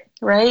Spirit,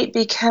 right?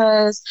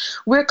 Because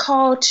we're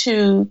called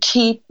to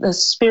keep the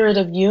spirit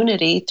of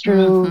unity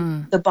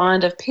through the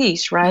bond of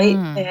peace, right?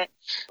 That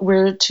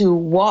we're to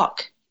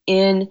walk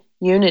in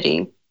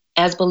unity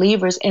as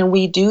believers, and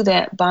we do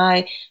that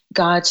by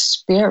God's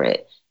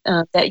Spirit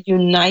that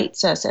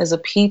unites us as a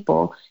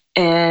people,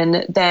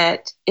 and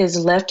that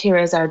is left here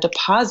as our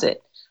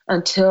deposit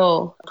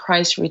until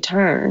Christ's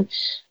return.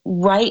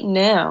 Right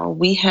now,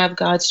 we have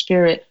God's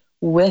Spirit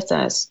with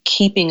us,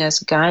 keeping us,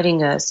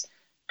 guiding us,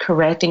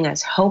 correcting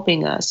us,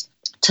 helping us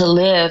to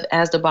live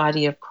as the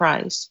body of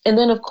Christ. And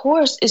then, of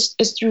course,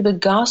 it's through the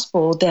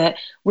gospel that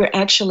we're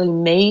actually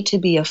made to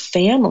be a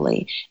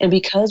family. And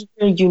because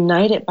we're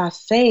united by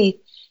faith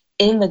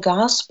in the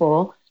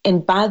gospel,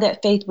 and by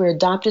that faith we're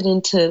adopted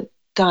into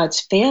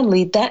God's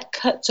family, that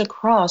cuts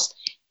across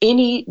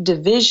any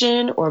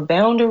division or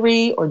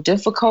boundary or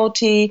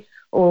difficulty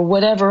or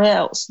whatever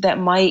else that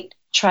might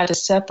try to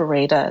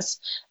separate us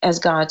as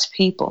God's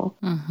people.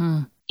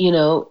 Mm-hmm.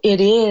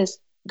 It is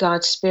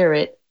God's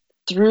Spirit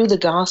through the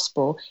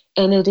gospel,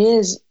 and it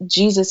is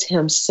Jesus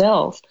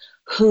himself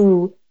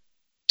who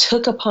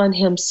took upon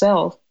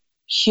himself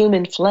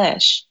human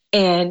flesh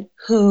and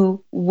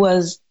who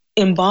was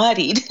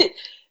embodied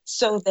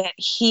so that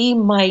he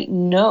might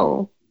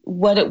know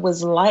what it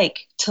was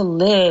like to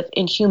live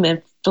in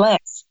human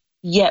flesh,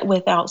 yet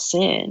without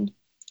sin.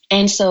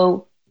 And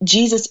so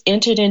Jesus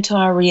entered into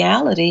our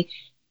reality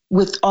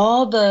with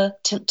all the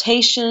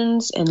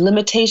temptations and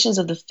limitations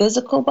of the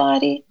physical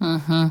body,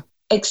 mm-hmm.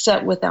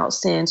 except without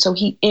sin. So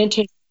he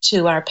entered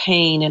into our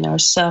pain and our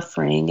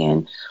suffering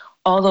and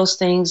all those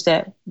things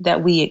that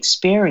we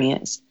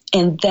experience.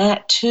 And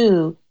that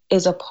too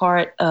is a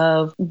part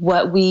of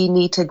what we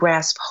need to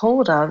grasp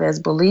hold of as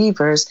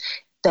believers,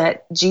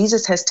 that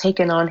Jesus has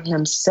taken on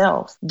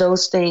himself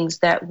those things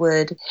that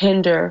would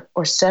hinder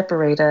or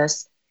separate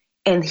us,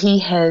 and he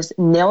has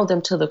nailed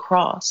them to the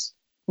cross.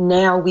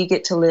 Now we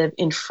get to live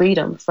in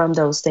freedom from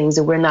those things,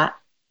 and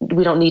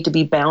we don't need to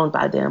be bound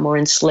by them or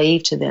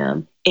enslaved to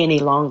them any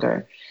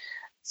longer.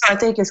 So I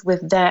think it's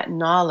with that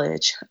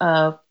knowledge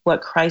of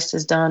what Christ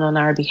has done on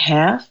our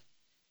behalf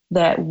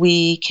that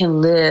we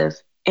can live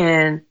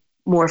in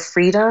more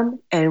freedom,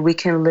 and we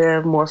can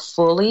live more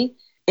fully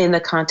in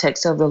the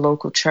context of the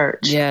local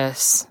church.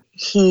 Yes.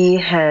 He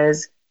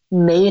has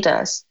made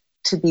us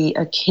to be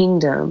a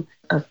kingdom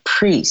of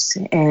priests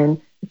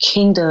and a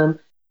kingdom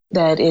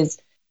that is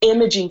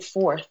imaging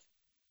forth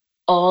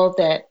all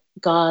that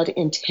God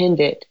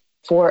intended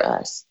for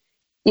us.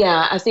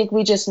 Yeah, I think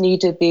we just need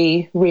to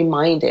be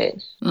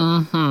reminded.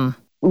 Mm-hmm.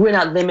 We're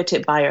not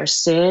limited by our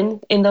sin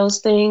in those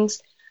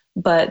things,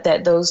 but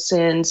that those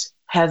sins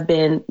have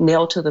been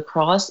nailed to the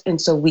cross,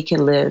 and so we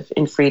can live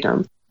in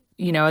freedom.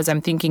 As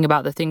I'm thinking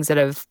about the things that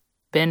have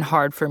been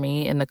hard for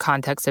me in the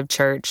context of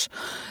church,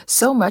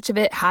 so much of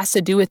it has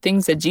to do with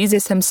things that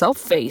Jesus himself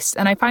faced.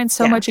 And I find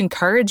so much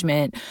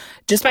encouragement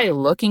just by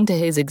looking to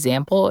his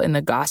example in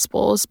the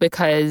Gospels,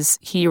 because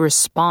he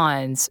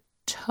responds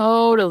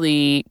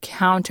totally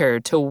counter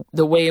to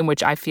the way in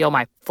which I feel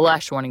my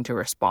flesh wanting to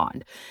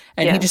respond.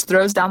 And he just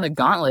throws down the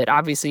gauntlet,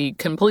 obviously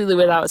completely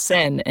without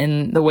sin,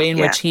 in the way in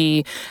which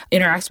he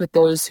interacts with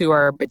those who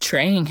are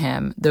betraying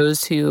him,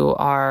 those who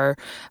are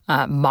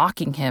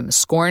mocking him,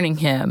 scorning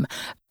him,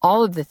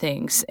 all of the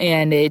things.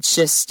 And it's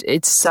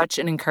such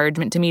an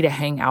encouragement to me to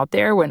hang out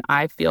there when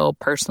I feel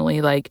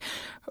personally like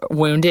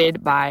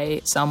wounded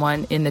by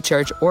someone in the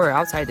church or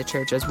outside the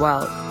church as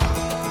well.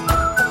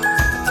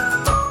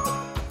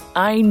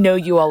 I know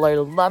you all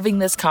are loving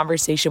this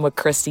conversation with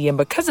Kristie, and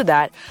because of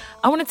that,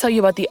 I want to tell you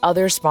about the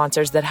other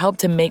sponsors that help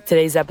to make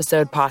today's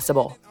episode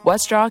possible,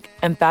 Westrock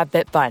and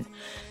FabFitFun.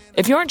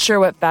 If you aren't sure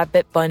what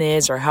FabFitFun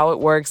is or how it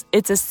works,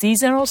 it's a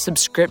seasonal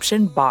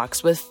subscription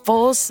box with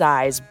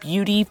full-size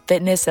beauty,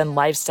 fitness, and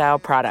lifestyle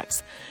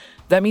products.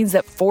 That means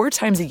that 4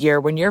 times a year,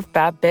 when your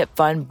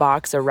FabFitFun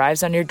box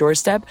arrives on your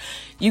doorstep,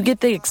 you get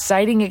the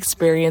exciting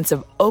experience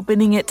of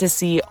opening it to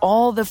see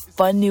all the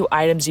fun new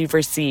items you've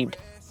received.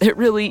 It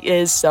really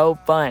is so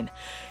fun.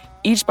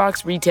 Each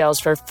box retails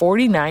for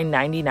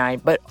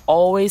 $49.99, but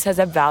always has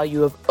a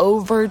value of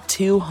over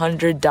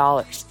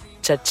 $200.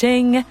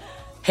 Cha-ching!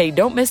 Hey,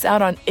 don't miss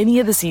out on any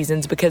of the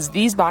seasons because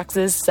these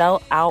boxes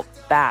sell out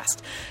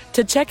fast.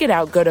 To check it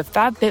out, go to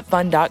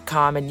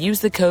fabfitfun.com and use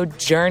the code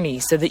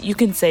JOURNEY so that you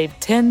can save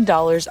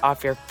 $10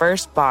 off your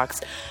first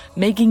box,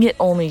 making it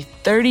only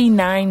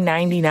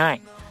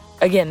 $39.99.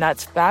 Again,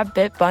 that's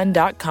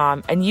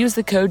fabfitfun.com and use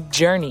the code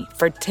JOURNEY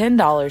for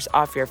 $10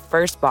 off your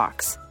first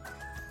box.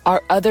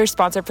 Our other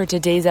sponsor for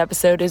today's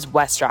episode is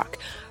Westrock.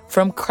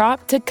 From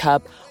crop to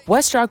cup,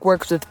 Westrock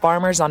works with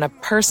farmers on a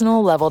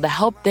personal level to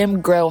help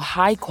them grow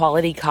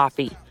high-quality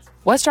coffee.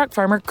 Westrock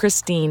farmer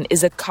Kristie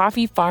is a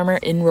coffee farmer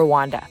in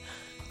Rwanda.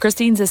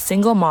 Kristine's a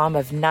single mom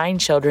of 9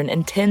 children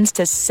and tends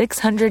to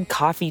 600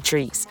 coffee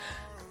trees.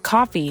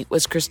 Coffee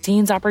was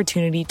Kristine's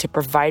opportunity to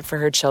provide for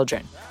her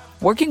children.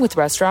 Working with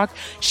Westrock,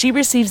 she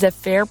receives a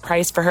fair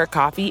price for her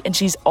coffee, and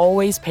she's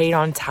always paid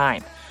on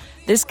time.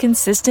 This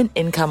consistent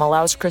income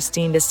allows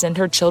Kristie to send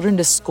her children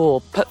to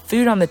school, put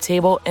food on the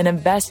table, and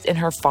invest in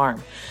her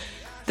farm.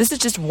 This is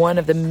just one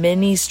of the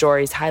many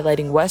stories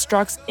highlighting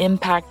Westrock's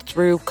impact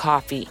through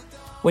coffee.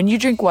 When you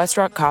drink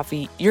Westrock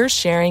coffee, you're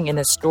sharing in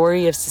a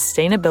story of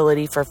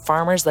sustainability for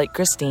farmers like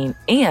Kristie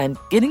and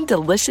getting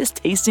delicious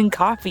tasting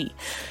coffee.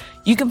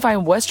 You can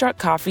find Westrock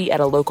coffee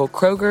at a local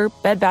Kroger,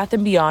 Bed Bath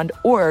 & Beyond,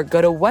 or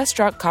go to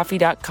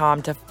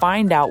westrockcoffee.com to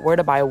find out where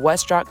to buy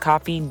Westrock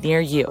coffee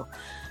near you.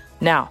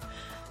 Now,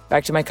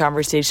 back to my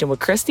conversation with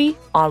Kristie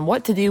on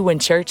what to do when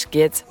church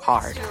gets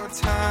hard.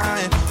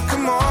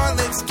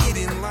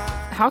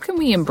 how can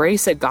we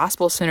embrace a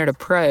gospel-centered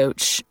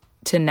approach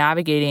to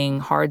navigating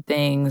hard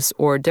things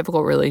or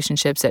difficult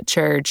relationships at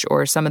church,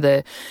 or some of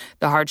the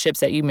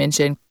hardships that you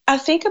mentioned? I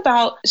think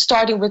about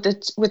starting with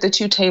the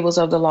two tables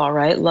of the law,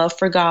 right? Love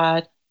for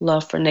God,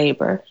 love for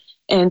neighbor.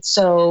 And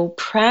so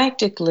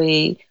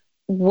practically,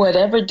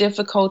 whatever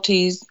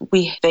difficulties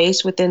we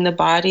face within the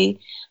body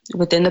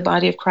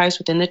of Christ,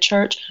 within the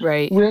church,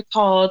 right, we're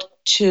called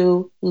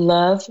to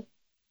love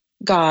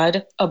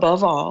God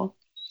above all,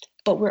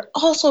 but we're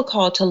also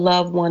called to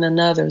love one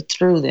another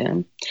through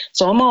them.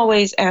 So I'm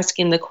always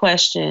asking the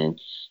question,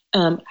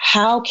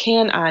 how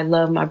can I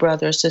love my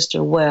brother or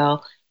sister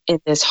well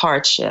in this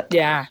hardship?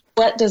 Yeah.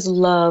 What does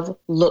love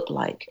look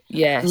like?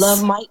 Yes.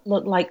 Love might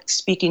look like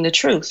speaking the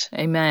truth.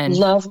 Amen.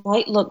 Love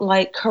might look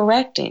like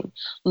correcting.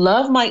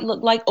 Love might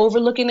look like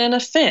overlooking an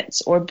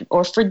offense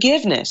or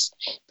forgiveness.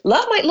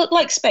 Love might look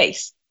like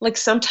space. Like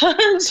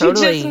sometimes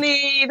Totally. You just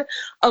need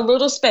a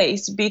little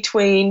space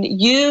between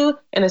you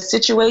and a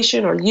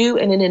situation or you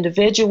and an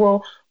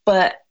individual,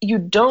 but you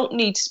don't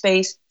need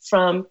space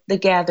from the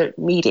gathered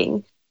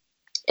meeting.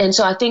 And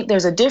so I think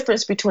there's a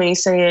difference between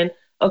saying,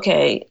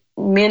 okay,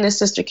 me and this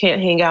sister can't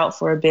hang out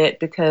for a bit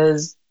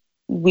because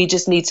we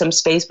just need some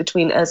space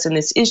between us and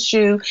this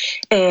issue.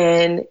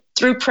 And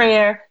through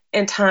prayer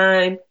and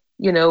time,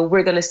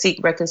 we're going to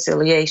seek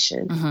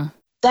reconciliation. Mm-hmm.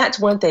 That's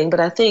one thing. But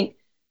I think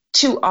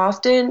too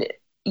often,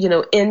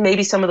 in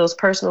maybe some of those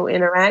personal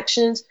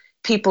interactions,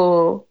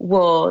 people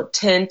will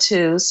tend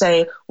to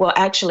say, well,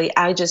 actually,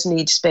 I just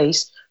need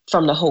space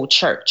from the whole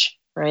church,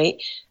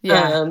 right?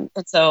 Yeah. And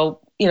so,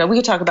 we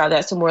can talk about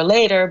that some more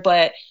later,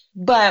 but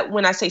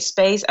when I say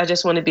space, I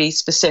just want to be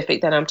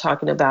specific that I'm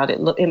talking about it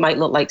might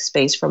look like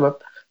space from a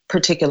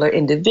particular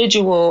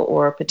individual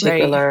or a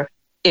particular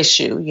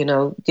issue,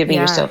 giving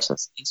yourself some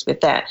space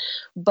with that.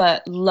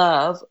 But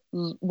love,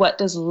 what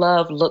does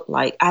love look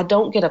like? I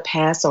don't get a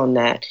pass on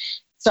that.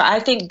 So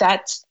I think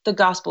that's the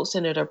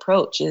gospel-centered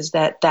approach, is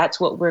that's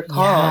what we're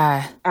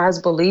called as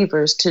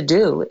believers to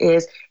do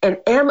is, and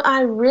am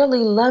I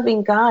really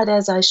loving God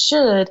as I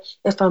should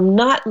if I'm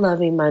not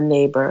loving my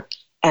neighbor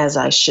as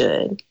I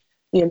should?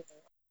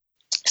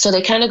 So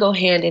they kind of go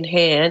hand in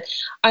hand.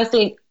 I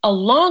think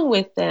along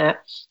with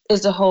that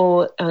is the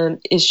whole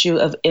issue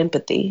of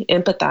empathy,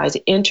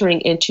 empathizing,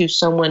 entering into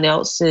someone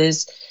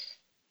else's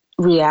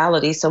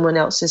reality, someone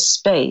else's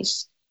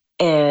space,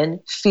 and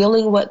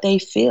feeling what they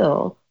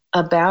feel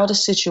about a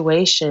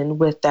situation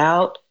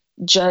without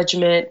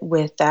judgment,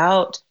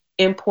 without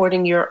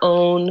importing your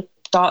own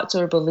thoughts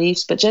or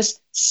beliefs, but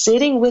just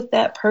sitting with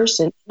that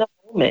person in the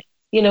moment.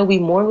 We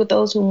mourn with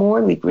those who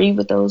mourn. We grieve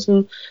with those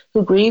who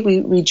grieve.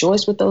 We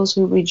rejoice with those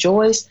who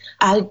rejoice.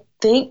 I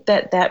think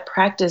that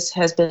practice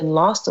has been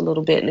lost a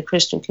little bit in the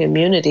Christian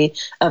community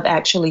of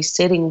actually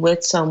sitting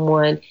with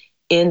someone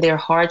in their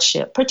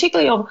hardship,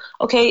 particularly,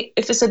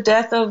 if it's a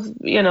death of,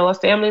 a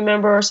family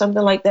member or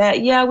something like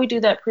that. Yeah, we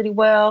do that pretty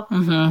well.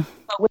 Mm-hmm.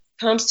 But when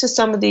it comes to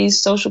some of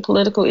these social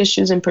political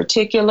issues in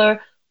particular,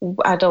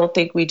 I don't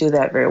think we do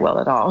that very well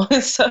at all.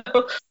 So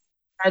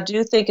I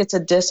do think it's a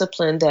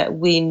discipline that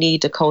we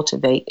need to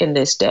cultivate in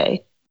this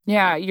day.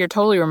 Yeah, you're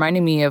totally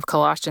reminding me of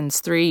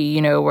Colossians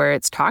 3, where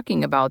it's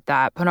talking about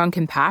that. Put on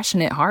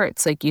compassionate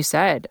hearts, like you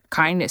said,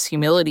 kindness,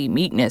 humility,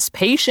 meekness,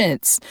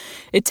 patience.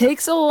 It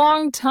takes a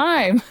long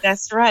time.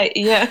 That's right.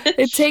 Yeah.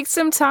 It takes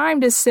some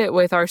time to sit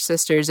with our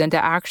sisters and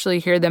to actually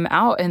hear them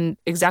out, and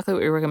exactly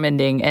what you're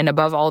recommending. And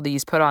above all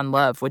these, put on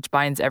love, which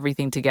binds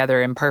everything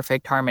together in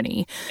perfect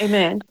harmony.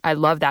 Amen. I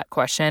love that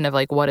question of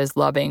what is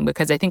loving?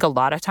 Because I think a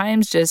lot of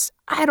times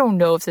I don't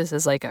know if this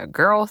is a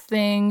girl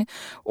thing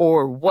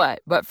or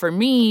what, but for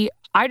me,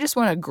 I just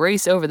want to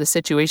grace over the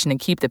situation and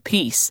keep the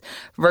peace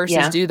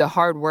versus do the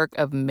hard work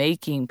of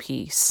making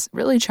peace.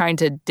 Really trying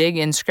to dig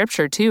in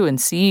scripture too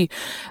and see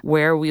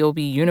where we'll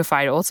be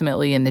unified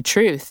ultimately in the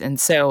truth. And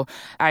so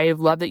I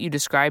love that you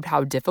described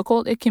how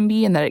difficult it can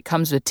be and that it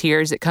comes with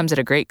tears. It comes at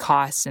a great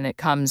cost, and it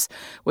comes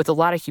with a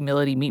lot of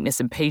humility, meekness,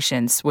 and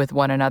patience with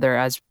one another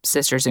as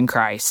sisters in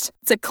Christ.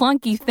 It's a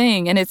clunky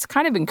thing, and it's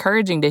kind of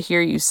encouraging to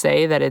hear you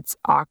say that it's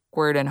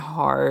awkward and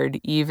hard,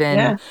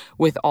 even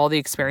with all the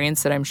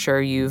experience that I'm sure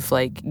you've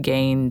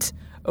gained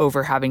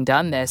over having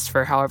done this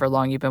for however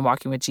long you've been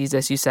walking with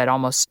Jesus. You said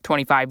almost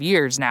 25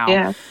 years now.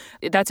 Yeah.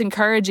 That's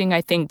encouraging,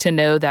 I think, to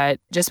know that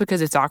just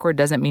because it's awkward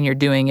doesn't mean you're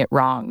doing it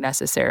wrong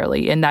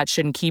necessarily. And that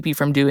shouldn't keep you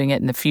from doing it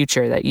in the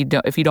future, that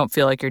if you don't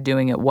feel like you're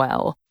doing it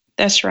well.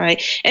 That's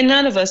right. And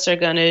none of us are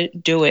going to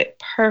do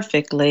it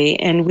perfectly.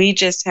 And we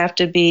just have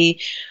to be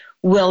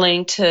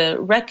willing to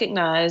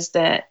recognize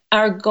that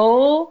our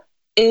goal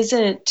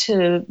isn't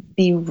to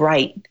be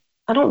right.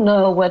 I don't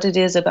know what it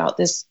is about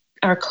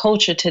our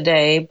culture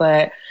today,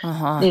 but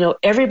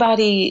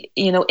everybody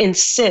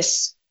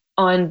insists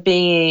on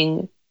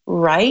being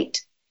right.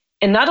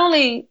 And not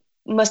only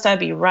must I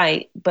be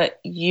right, but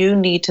you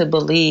need to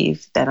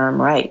believe that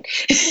I'm right.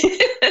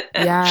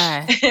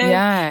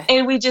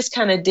 And we just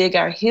kind of dig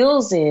our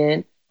heels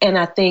in. And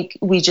I think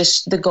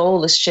the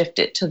goal is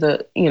shifted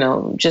to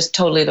just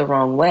totally the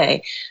wrong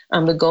way.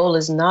 The goal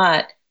is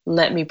not,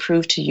 let me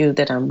prove to you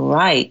that I'm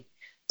right.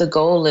 the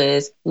goal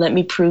is, let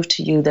me prove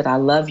to you that I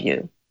love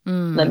you.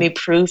 Let me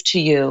prove to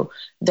you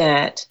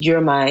that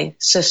you're my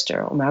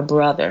sister or my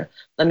brother.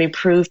 Let me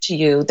prove to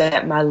you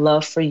that my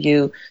love for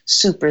you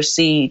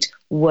supersedes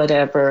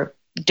whatever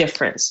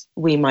difference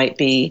we might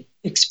be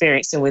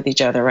experiencing with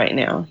each other right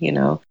now, you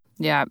know?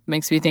 Yeah, it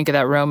makes me think of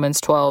that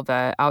Romans 12,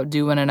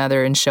 outdo one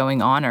another in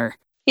showing honor.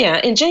 Yeah,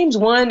 in James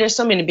 1, there's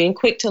so many, being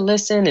quick to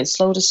listen and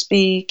slow to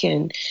speak,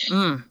 and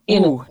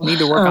need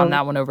to work on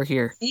that one over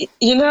here.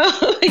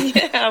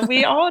 Yeah,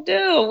 we all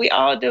do. We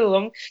all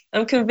do.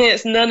 I'm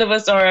convinced none of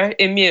us are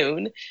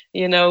immune.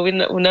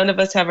 None of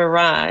us have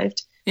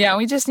arrived. Yeah,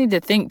 we just need to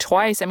think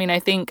twice. I mean, I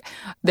think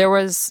there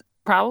was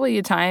probably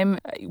a time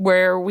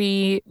where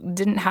we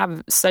didn't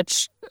have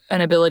such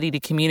an ability to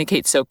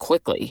communicate so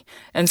quickly.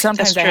 And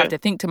sometimes I have to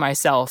think to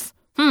myself,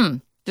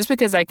 just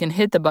because I can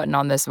hit the button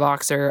on this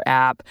Voxer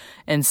app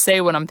and say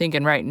what I'm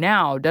thinking right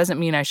now doesn't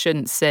mean I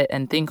shouldn't sit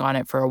and think on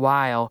it for a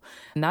while.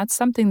 And that's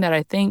something that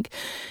I think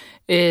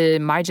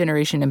in my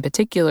generation in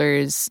particular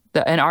is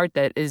an art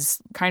that is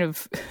kind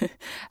of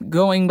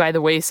going by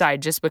the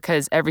wayside just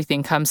because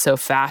everything comes so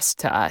fast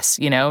to us.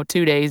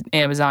 2 days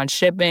Amazon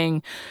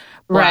shipping,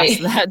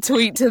 right? That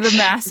tweet to the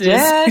masses.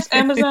 Yes,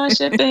 Amazon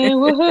shipping,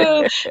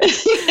 woohoo!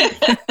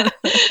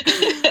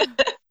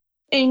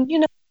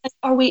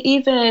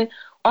 And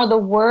are the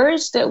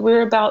words that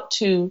we're about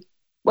to,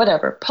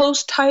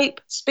 post, type,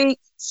 speak,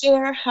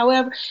 share,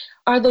 however,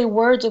 are they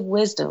words of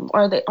wisdom?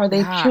 Are they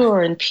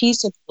pure and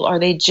peaceable? Are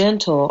they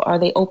gentle? Are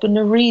they open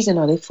to reason?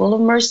 Are they full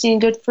of mercy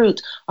and good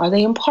fruits? Are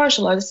they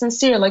impartial? Are they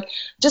sincere?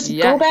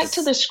 Go back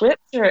to the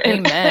scripture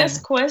and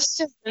ask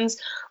questions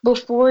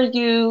before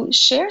you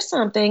share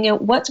something. And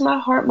what's my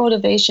heart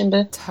motivation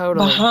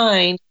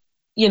behind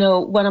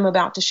what I'm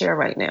about to share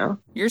right now?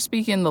 You're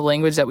speaking the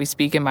language that we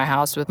speak in my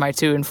house with my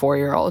 2 and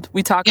 4-year-old.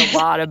 We talk a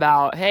lot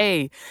about,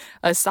 hey,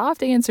 a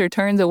soft answer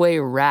turns away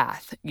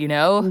wrath.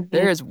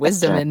 There is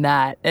wisdom in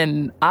that.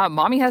 And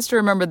mommy has to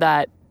remember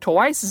that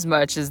twice as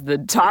much as the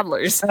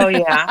toddlers. Oh,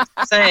 yeah,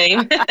 same.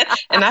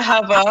 And I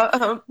have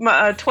a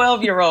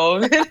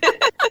 12-year-old.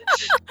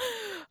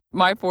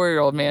 My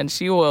 4-year-old, man,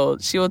 she will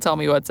tell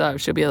me what's up.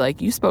 She'll be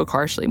like, "You spoke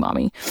harshly,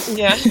 mommy."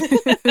 Yeah. That's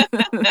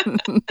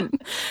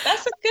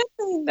a good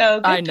thing, though.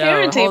 Good I know.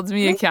 Parenting. It holds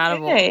me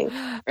accountable. Okay.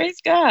 Praise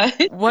God.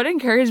 What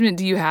encouragement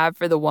do you have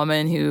for the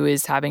woman who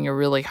is having a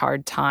really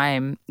hard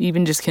time,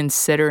 even just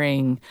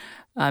considering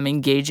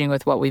engaging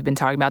with what we've been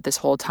talking about this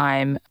whole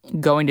time,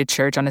 going to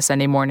church on a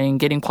Sunday morning,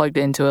 getting plugged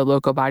into a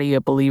local body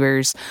of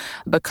believers,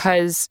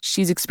 because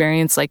she's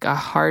experienced like a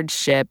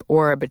hardship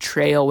or a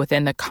betrayal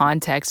within the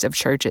context of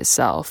church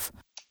itself?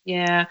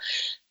 Yeah,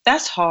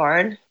 that's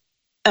hard.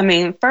 I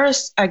mean,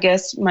 first, I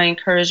guess my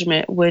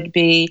encouragement would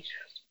be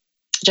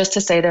just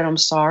to say that I'm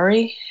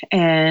sorry,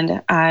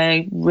 and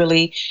I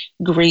really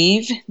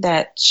grieve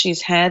that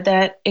she's had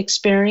that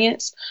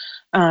experience.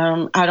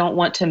 I don't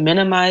want to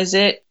minimize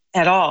it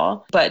at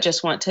all, but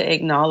just want to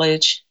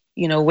acknowledge,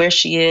 where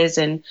she is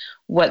and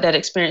what that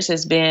experience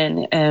has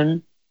been,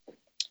 and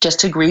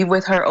just to grieve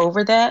with her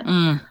over that.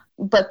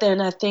 But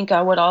then I think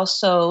I would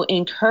also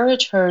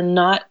encourage her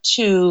not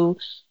to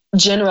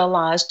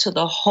generalize to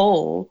the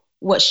whole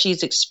what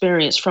she's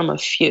experienced from a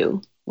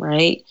few,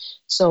 right?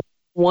 So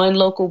one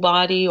local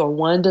body or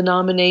one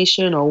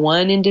denomination or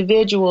one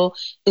individual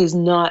is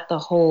not the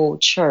whole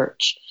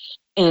church.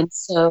 And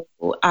so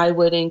I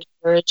would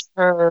encourage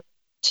her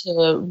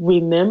to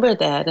remember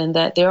that, and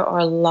that there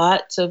are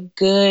lots of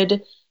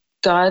good,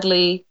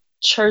 godly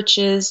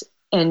churches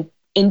and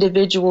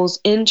individuals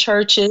in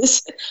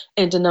churches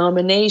and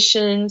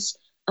denominations,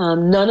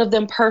 none of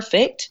them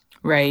perfect.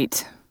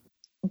 Right.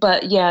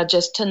 But yeah,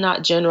 just to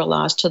not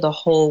generalize to the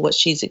whole what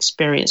she's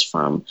experienced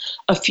from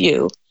a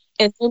few.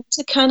 And then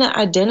to kind of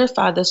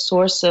identify the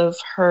source of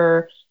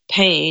her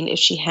pain, if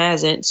she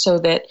hasn't, so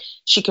that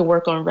she can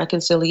work on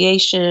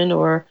reconciliation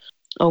or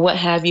what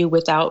have you,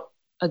 without,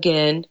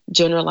 again,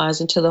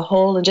 generalizing to the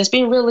whole, and just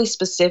being really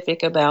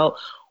specific about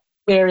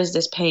where is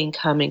this pain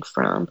coming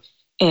from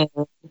and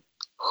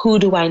who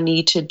do I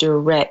need to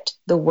direct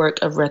the work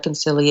of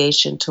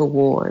reconciliation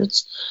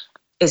towards.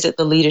 Is it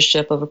the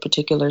leadership of a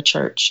particular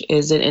church?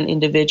 Is it an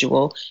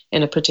individual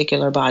in a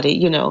particular body?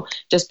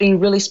 Just being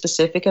really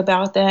specific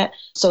about that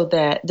so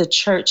that the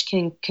church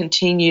can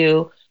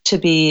continue to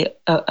be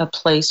a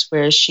place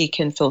where she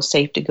can feel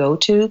safe to go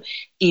to,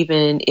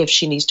 even if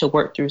she needs to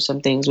work through some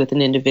things with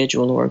an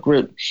individual or a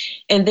group.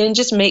 And then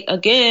just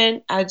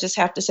I just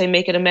have to say,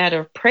 make it a matter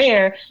of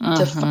prayer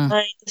to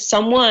find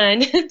someone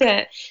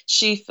that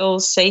she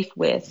feels safe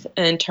with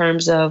in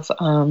terms of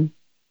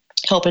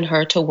helping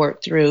her to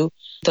work through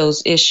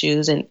those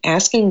issues, and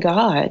asking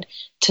God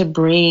to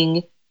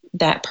bring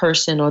that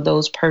person or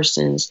those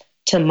persons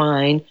to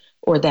mind,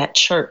 or that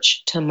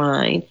church to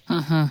mind.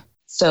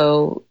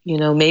 So,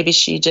 maybe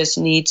she just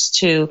needs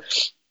to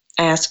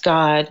ask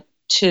God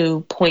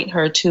to point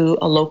her to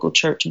a local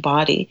church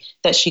body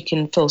that she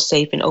can feel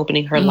safe in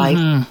opening her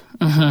life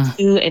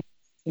to and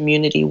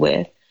community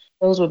with.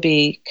 Those would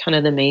be kind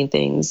of the main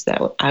things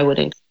that I would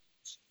encourage.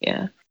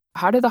 Yeah.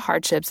 How do the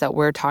hardships that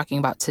we're talking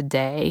about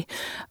today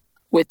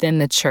within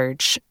the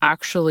church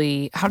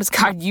actually, how does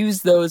God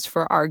use those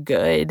for our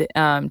good,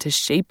 to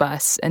shape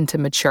us and to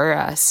mature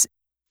us?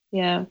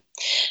 Yeah.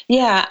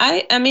 Yeah.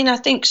 I mean, I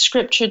think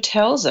scripture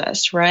tells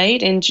us,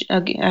 right? And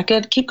I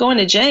could keep going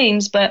to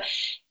James, but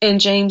in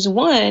James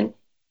 1,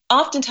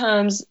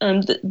 oftentimes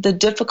the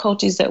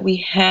difficulties that we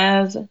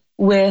have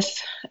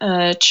with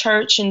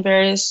church in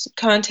various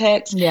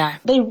contexts, Yeah.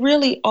 they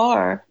really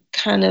are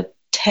kind of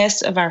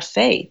tests of our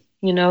faith.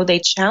 They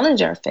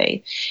challenge our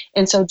faith.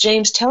 And so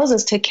James tells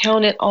us to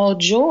count it all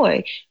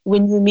joy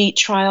when you meet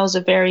trials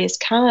of various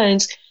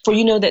kinds, for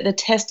you know that the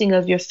testing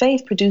of your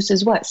faith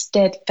produces what?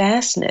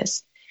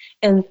 Steadfastness.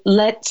 And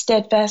let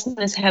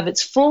steadfastness have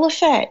its full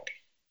effect,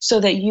 so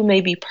that you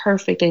may be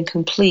perfect and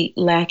complete,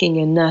 lacking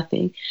in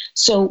nothing.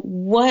 So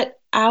what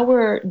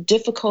our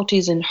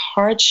difficulties and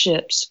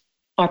hardships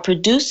are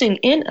producing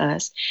in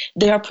us,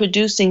 they are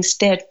producing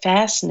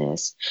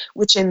steadfastness,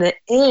 which in the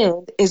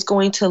end is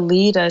going to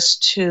lead us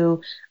to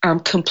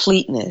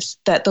completeness,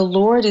 that the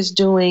Lord is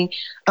doing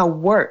a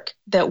work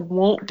that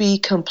won't be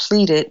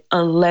completed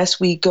unless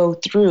we go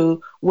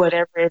through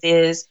whatever it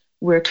is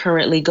we're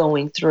currently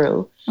going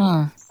through.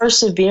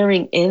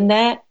 Persevering in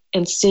that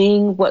and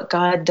seeing what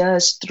God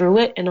does through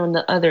it and on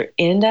the other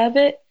end of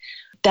it,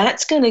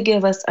 that's going to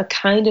give us a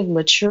kind of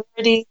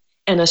maturity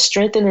and a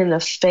strengthening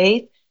of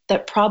faith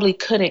that probably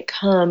couldn't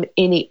come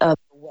any other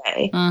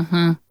way.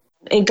 Mm-hmm.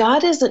 And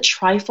God doesn't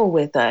trifle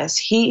with us.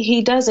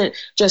 He doesn't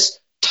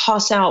just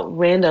toss out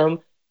random,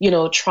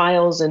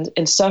 trials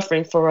and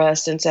suffering for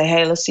us and say,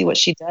 hey, let's see what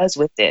she does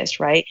with this,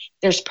 right?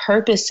 There's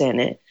purpose in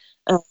it.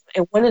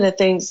 And one of the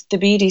things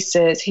Thabiti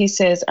says, he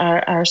says,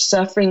 our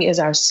suffering is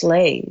our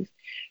slave,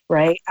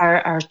 right?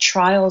 Our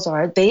trials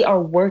they are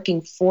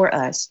working for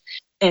us,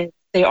 and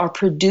they are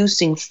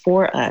producing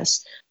for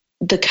us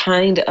the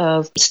kind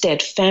of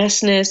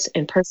steadfastness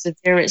and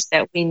perseverance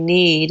that we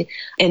need,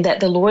 and that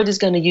the Lord is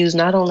going to use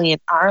not only in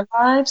our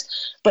lives,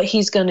 but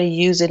he's going to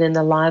use it in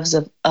the lives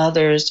of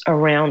others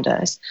around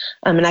us.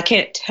 And I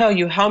can't tell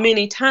you how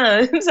many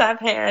times I've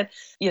had,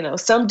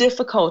 some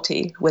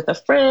difficulty with a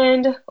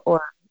friend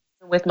or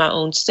with my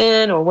own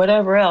sin or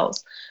whatever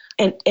else.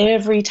 And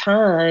every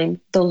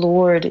time the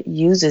Lord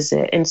uses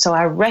it. And so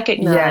I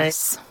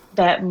recognize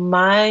that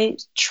my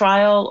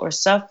trial or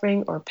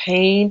suffering or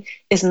pain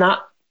is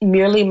not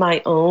merely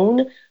my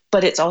own,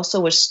 but it's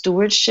also a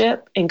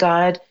stewardship. And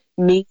God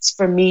needs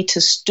for me to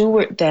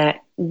steward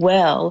that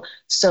well,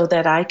 so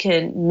that I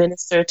can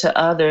minister to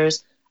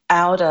others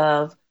out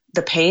of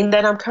the pain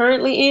that I'm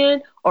currently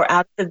in, or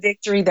out of the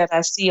victory that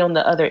I see on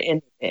the other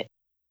end of it.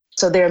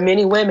 So there are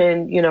many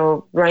women,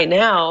 right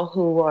now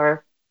who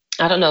are,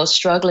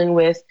 struggling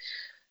with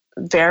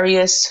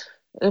various,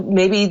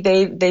 maybe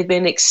they've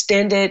been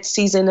extended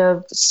season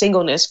of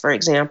singleness, for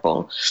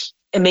example,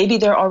 and maybe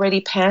they're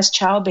already past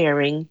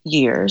childbearing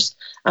years,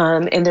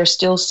 and they're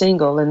still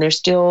single, and they're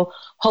still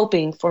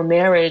hoping for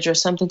marriage or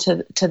something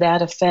to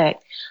that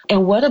effect.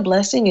 And what a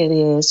blessing it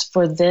is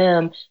for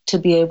them to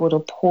be able to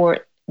pour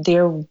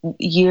their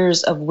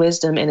years of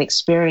wisdom and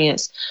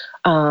experience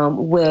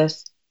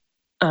with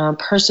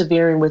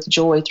persevering with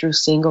joy through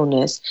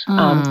singleness,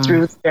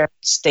 through various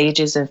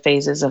stages and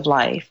phases of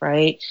life,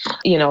 right?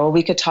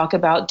 We could talk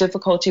about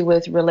difficulty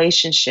with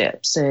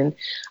relationships and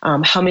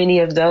how many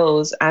of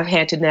those I've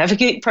had to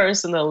navigate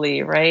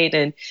personally,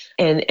 right?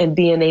 And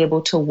being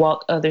able to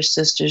walk other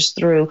sisters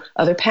through,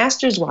 other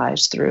pastors'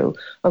 wives through,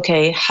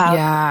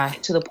 how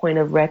to the point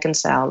of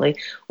reconciling.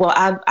 Well,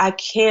 I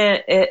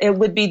can't, it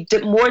would be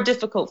more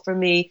difficult for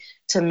me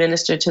to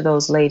minister to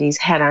those ladies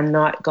had I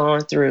not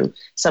gone through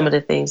some of the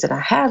things that I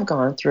have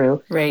gone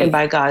through, right. And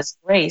by God's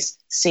grace,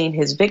 seen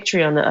his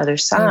victory on the other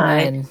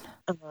side.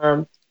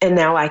 And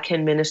now I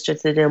can minister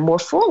to them more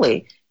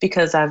fully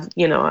because I've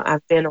been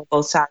on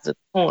both sides of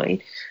the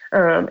coin,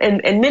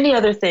 and many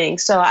other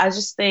things. So I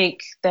just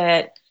think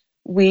that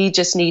we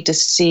just need to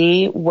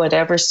see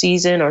whatever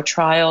season or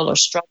trial or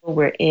struggle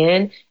we're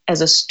in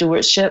as a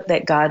stewardship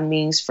that God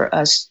means for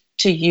us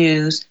to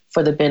use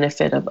for the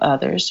benefit of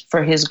others,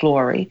 for his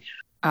glory.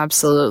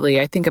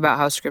 Absolutely. I think about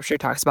how scripture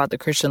talks about the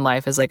Christian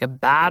life as like a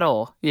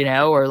battle,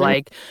 or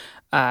like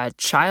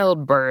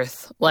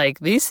childbirth. Like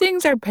these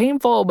things are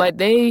painful, but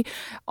they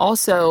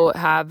also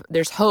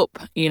there's hope,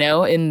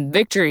 in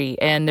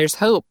victory, and there's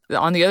hope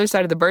on the other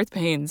side of the birth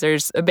pains.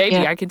 There's a baby.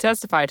 Yeah. I can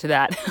testify to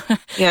that.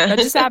 Yeah. That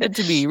just happened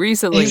to me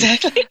recently.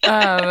 Exactly.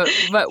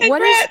 But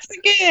Congrats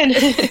again.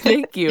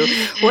 Thank you.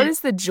 What is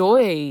the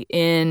joy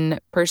in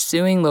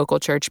pursuing local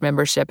church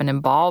membership and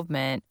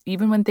involvement,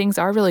 even when things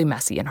are really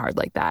messy and hard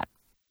like that?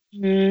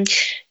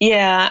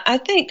 Yeah, I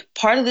think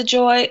part of the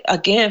joy,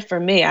 again, for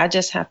me, I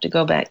just have to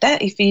go back.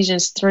 That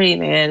Ephesians 3,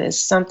 man, is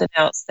something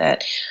else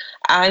that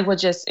I would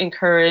just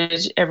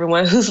encourage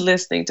everyone who's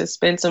listening to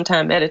spend some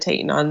time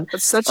meditating on.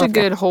 It's such a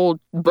good whole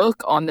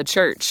book on the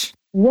church.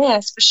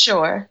 Yes, for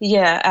sure.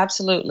 Yeah,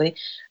 absolutely.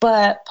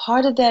 But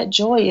part of that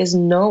joy is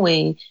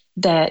knowing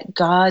that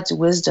God's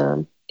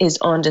wisdom is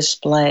on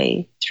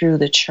display through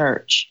the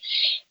church.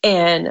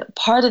 And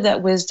part of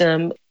that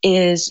wisdom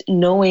is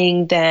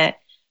knowing that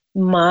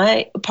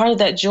part of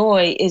that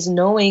joy is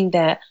knowing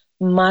that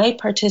my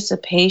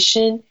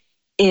participation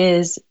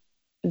is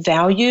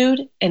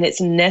valued and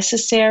it's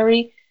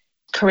necessary.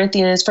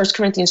 First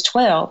Corinthians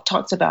 12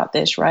 talks about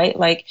this, right?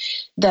 Like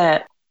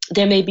that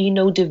there may be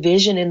no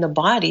division in the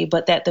body,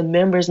 but that the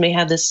members may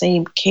have the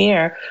same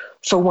care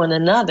for one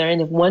another.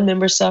 And if one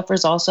member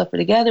suffers, all suffer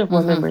together. If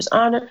one member is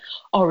honored,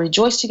 all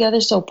rejoice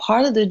together. So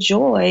part of the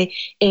joy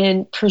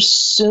in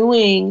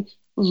pursuing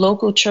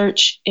local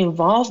church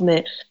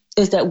involvement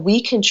is that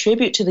we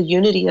contribute to the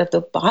unity of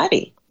the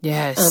body.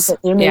 Yes.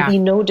 That there may be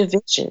no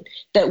division,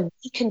 that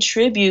we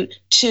contribute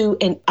to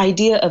an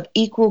idea of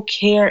equal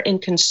care and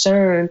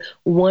concern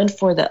one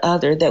for the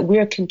other, that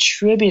we're a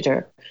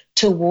contributor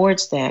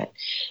towards that.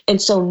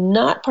 And so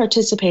not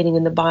participating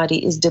in the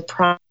body is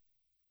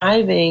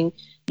depriving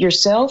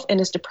yourself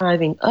and it's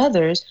depriving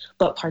others,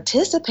 but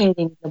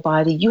participating in the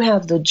body, you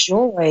have the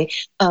joy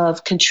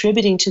of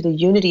contributing to the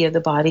unity of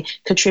the body,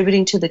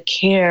 contributing to the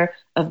care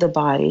of the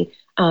body,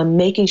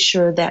 making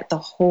sure that the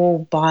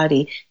whole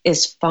body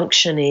is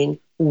functioning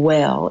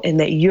well and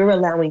that you're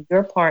allowing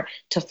your part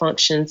to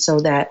function so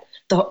that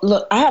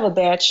look, I have a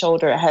bad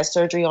shoulder. I had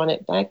surgery on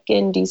it back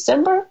in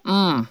December.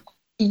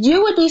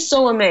 You would be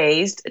so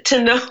amazed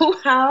to know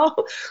how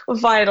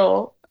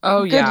vital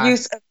good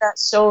use of that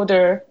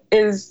shoulder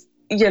is,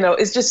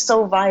 is just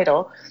so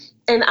vital.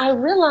 And I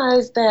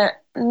realized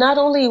that not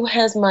only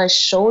has my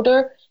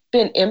shoulder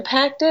been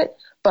impacted,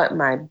 but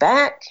my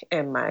back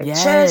and my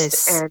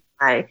chest and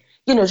my,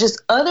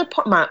 just other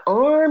part, my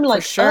arm,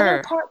 like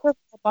other parts of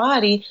the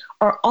body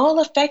are all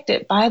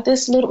affected by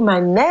my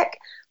neck,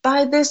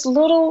 by this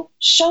little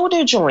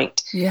shoulder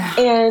joint. Yeah.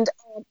 And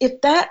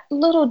if that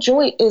little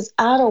joint is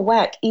out of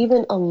whack,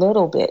 even a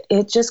little bit,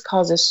 it just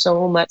causes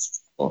so much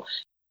trouble.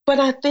 But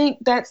I think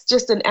that's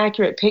just an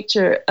accurate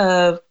picture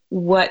of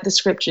what the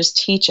scriptures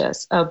teach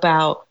us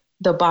about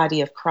the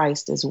body of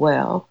Christ as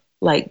well.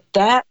 Like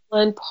that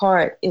one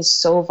part is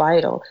so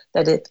vital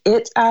that if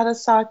it's out of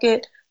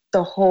socket,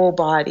 the whole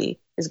body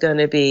is going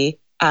to be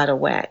out of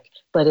whack.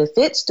 But if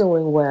it's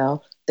doing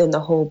well, then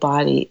the whole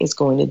body is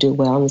going to do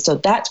well. And so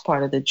that's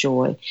part of the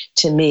joy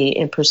to me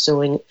in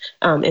pursuing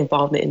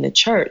involvement in the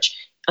church.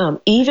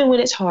 Even when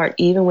it's hard,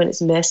 even when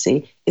it's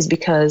messy, is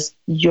because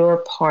your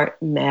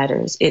part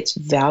matters. It's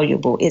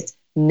valuable. It's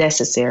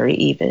necessary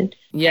even.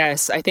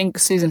 Yes, I think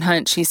Susan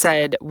Hunt, she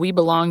said, we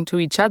belong to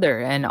each other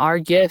and our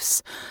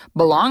gifts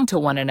belong to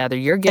one another.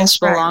 Your gifts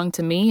belong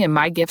to me and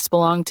my gifts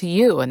belong to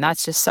you. And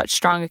that's just such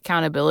strong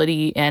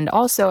accountability. And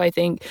also, I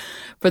think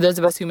for those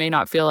of us who may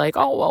not feel like,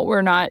 oh, well,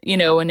 we're not,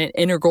 an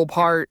integral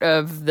part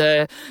of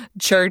the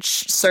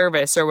church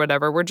service or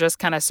whatever. We're just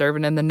kind of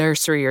serving in the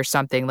nursery or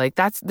something like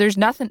there's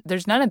none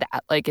of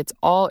that. Like it's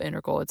all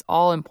integral. It's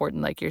all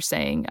important, like you're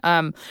saying.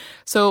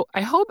 So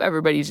I hope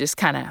everybody's just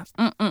kind of,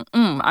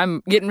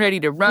 I'm getting ready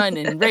to run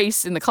and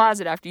race in the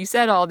closet after you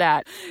said all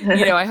that.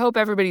 I hope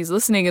everybody's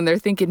listening and they're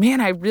thinking, man,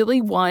 I really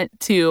want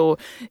to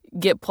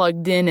get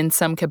plugged in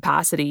some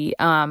capacity.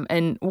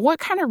 And what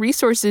kind of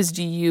resources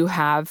do you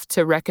have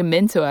to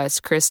recommend to us,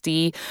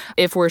 Kristie,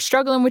 if we're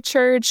struggling with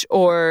church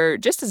or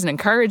just as an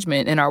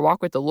encouragement in our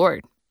walk with the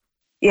Lord?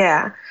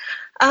 Yeah.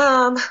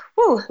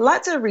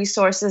 Lots of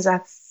resources,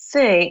 I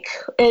think.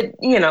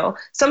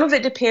 Some of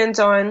it depends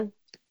on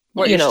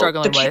what you're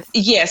struggling with.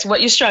 Yes,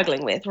 what you're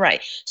struggling with,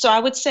 right. So I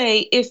would say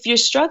if you're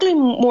struggling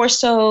more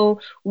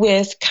so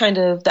with kind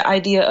of the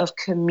idea of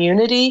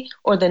community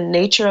or the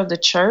nature of the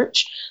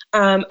church,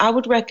 I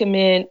would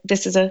recommend,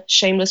 this is a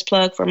shameless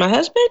plug for my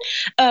husband,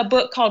 a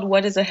book called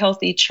What is a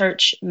Healthy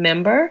Church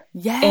Member?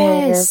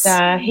 Yes.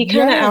 And he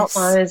kind of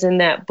outlines in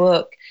that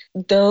book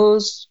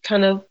those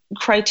kind of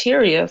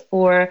criteria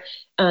for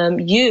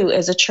you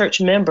as a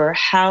church member,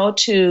 how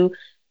to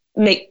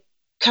make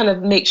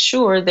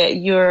sure that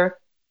you're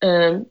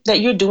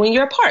doing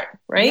your part,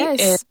 right?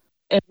 Yes.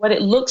 And what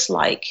it looks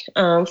like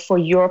for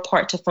your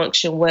part to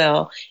function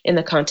well in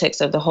the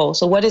context of the whole.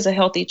 So what is a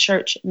healthy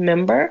church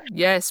member?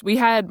 Yes, we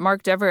had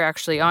Mark Dever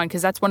actually on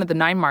because that's one of the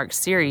 9 Marks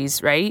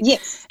series, right?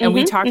 Yes. And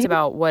we talked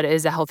about what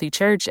is a healthy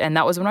church. And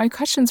that was one of my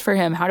questions for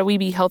him. How do we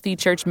be healthy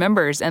church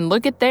members? And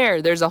look at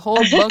there's a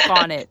whole book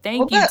on it.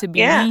 Thank you to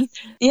be.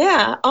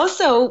 Yeah.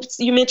 Also,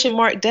 you mentioned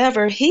Mark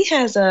Dever. He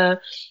has a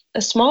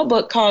small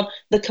book called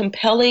The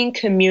Compelling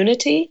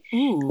Community,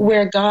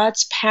 where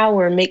God's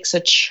power makes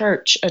a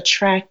church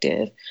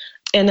attractive.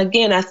 And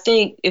again, I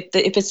think if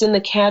it's in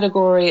the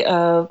category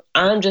of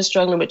I'm just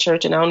struggling with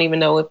church and I don't even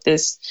know if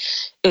this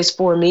is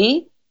for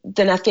me,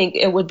 then I think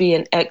it would be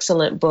an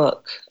excellent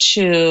book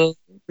to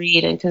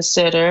read and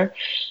consider.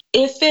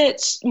 If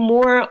it's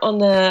more on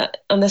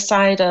the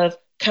side of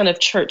kind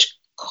of church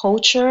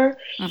culture,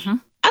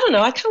 I don't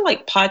know. I kind of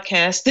like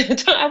podcasts.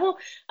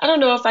 I don't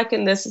know if I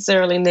can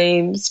necessarily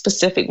name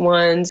specific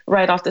ones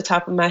right off the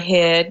top of my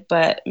head,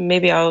 but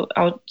maybe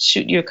I'll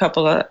shoot you a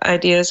couple of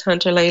ideas,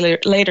 Hunter,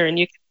 later, and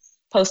you can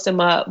post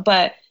them up.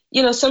 But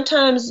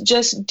sometimes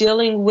just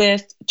dealing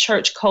with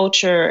church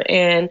culture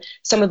and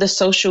some of the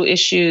social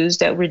issues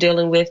that we're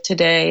dealing with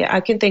today,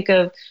 I can think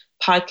of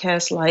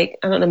podcasts like,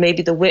 I don't know,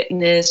 maybe The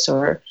Witness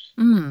or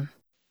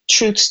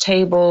Truth's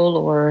Table,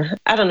 or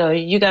I don't know,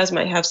 you guys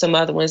might have some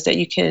other ones that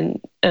you can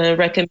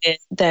recommend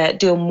that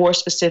deal more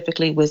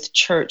specifically with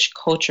church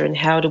culture and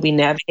how do we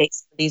navigate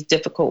some of these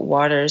difficult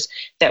waters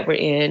that we're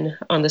in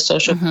on the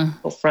social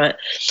front.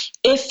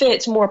 If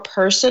it's more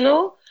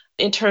personal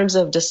in terms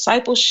of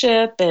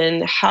discipleship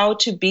and how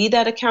to be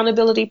that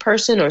accountability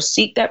person or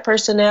seek that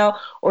person out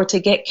or to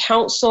get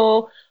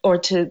counsel or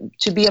to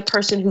be a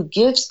person who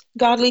gives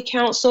godly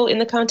counsel in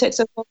the context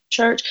of the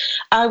church,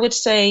 I would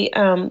say,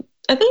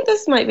 I think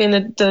this might be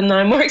in the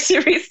 9 Mark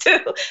series too.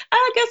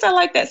 I guess I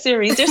like that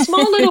series. They're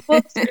small little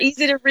books. They're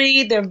easy to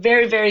read. They're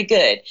very, very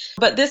good.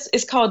 But this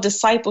is called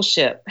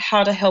Discipleship,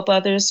 How to Help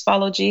Others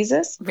Follow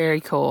Jesus. Very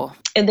cool.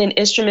 And then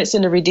Instruments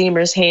in the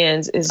Redeemer's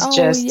Hands is one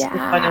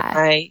of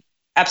my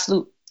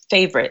absolute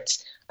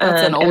favorites.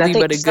 That's an oldie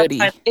but a goodie.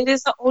 It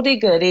is an oldie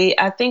goodie.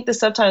 I think the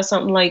subtitle is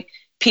something like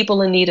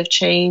People in Need of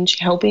Change,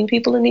 Helping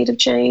People in Need of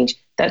Change.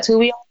 That's who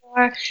we all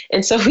are.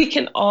 And so we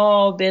can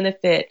all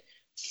benefit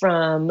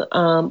from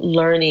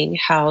learning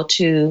how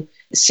to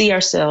see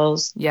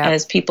ourselves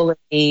as people in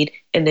need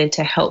and then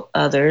to help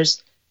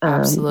others who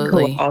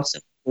are also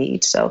in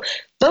need. So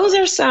those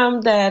are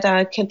some that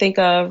I can think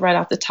of right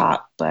off the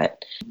top,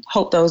 but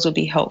hope those would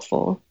be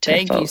helpful to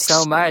Thank folks. you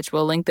so much.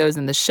 We'll link those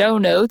in the show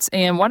notes.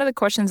 And one of the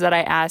questions that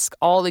I ask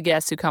all the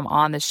guests who come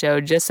on the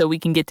show, just so we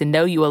can get to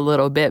know you a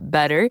little bit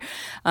better,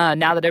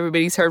 now that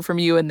everybody's heard from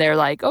you and they're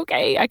like,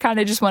 okay, I kind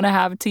of just want to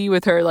have tea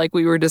with her like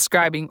we were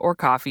describing, or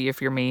coffee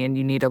if you're me and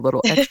you need a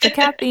little extra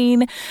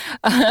caffeine.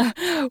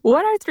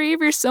 What are 3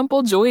 of your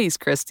simple joys,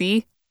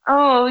 Kristie?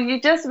 Oh,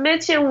 you just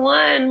mentioned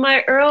one,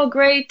 my Earl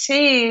Grey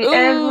tea.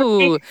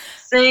 Every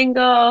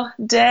single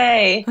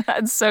day.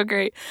 That's so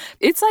great.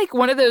 It's like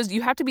one of those,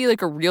 you have to be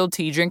like a real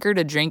tea drinker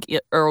to drink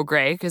Earl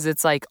Grey because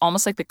it's like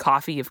almost like the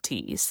coffee of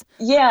teas.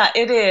 Yeah,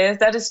 it is.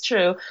 That is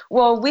true.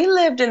 Well, we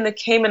lived in the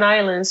Cayman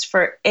Islands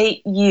for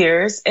 8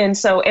 years. And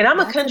I'm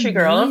a country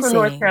girl. I'm from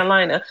North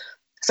Carolina.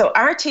 So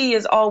our tea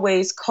is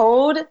always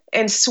cold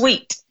and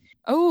sweet.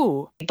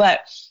 Oh.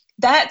 But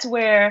that's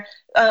where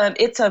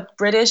it's a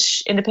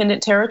British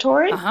independent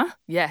territory.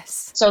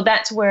 Yes. So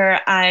that's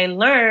where I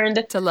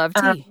learned to love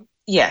tea.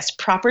 Yes,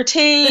 proper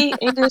tea,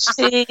 English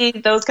tea,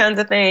 those kinds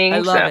of things. I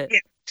love it. Yeah.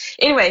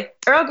 Anyway,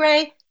 Earl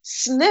Grey,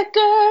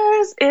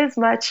 Snickers is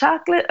my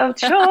chocolate of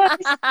choice.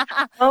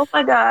 Oh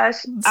my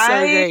gosh.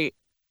 Great.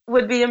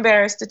 Would be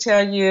embarrassed to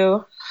tell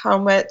you how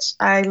much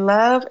I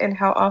love and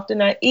how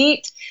often I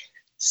eat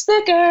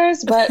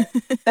Snickers, but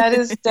that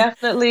is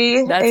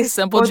definitely that's a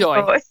simple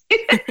joy.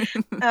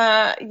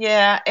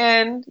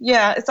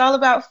 It's all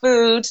about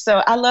food.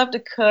 So I love to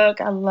cook.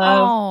 I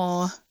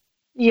love.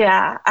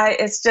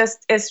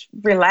 It's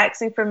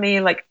relaxing for me.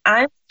 Like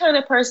I'm the kind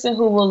of person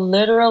who will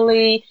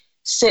literally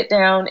sit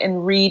down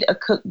and read a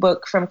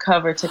cookbook from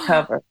cover to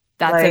cover.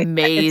 That's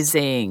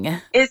amazing.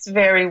 It's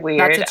very weird.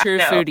 That's a true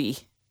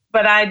foodie.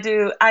 But I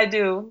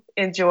do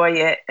enjoy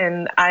it.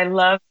 And I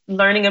love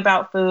learning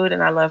about food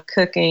and I love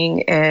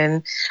cooking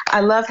and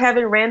I love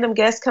having random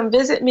guests come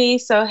visit me.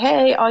 So,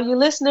 hey, all you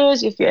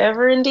listeners, if you're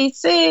ever in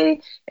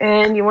DC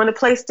and you want a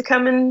place to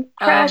come and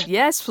crash.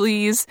 Yes,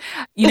 please.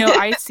 You know,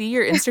 I see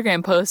your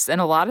Instagram posts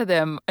and a lot of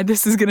them,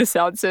 this is going to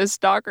sound so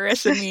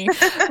stalkerish of me,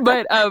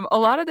 but a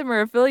lot of them are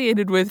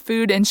affiliated with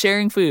food and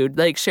sharing food,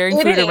 like sharing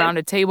food around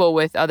a table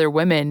with other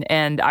women.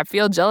 And I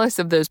feel jealous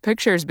of those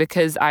pictures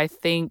because I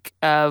think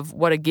of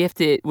what a gift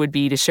it would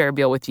be to share a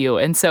meal with you.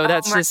 And so I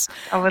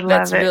would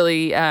love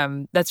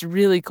it. That's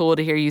really cool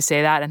to hear you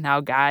say that and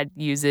how God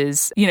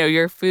uses,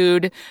 your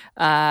food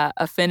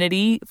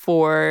affinity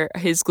for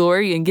his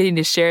glory and getting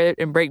to share it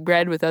and break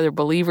bread with other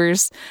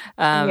believers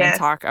and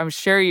talk. I'm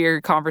sure your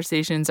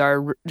conversations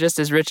are just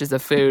as rich as the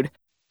food.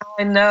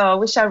 I know. I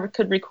wish I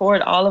could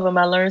record all of them.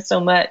 I learned so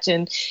much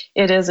and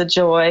it is a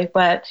joy.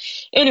 But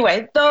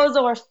anyway, those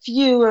are a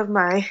few of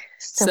my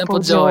simple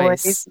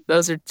joys.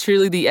 Those are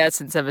truly the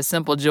essence of a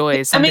simple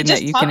joy. Something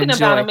that you can enjoy. Just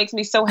talking about it makes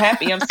me so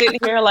happy. I'm sitting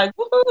here like,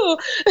 woohoo.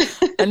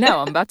 I know.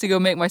 I'm about to go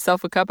make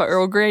myself a cup of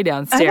Earl Grey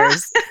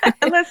downstairs.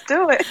 Let's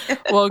do it.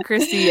 Well,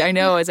 Kristie, I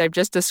know as I've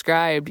just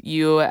described,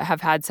 you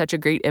have had such a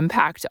great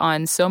impact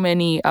on so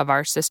many of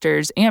our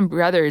sisters and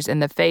brothers in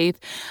the faith,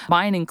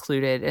 mine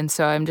included. And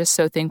so I'm just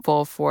so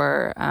thankful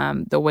for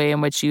the way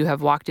in which you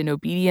have walked in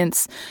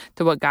obedience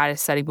to what God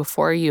is setting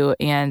before you.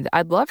 And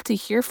I'd love to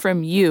hear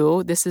from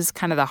you. This is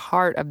kind of the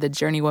heart of the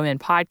Journey Women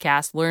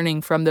podcast,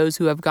 learning from those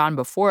who have gone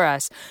before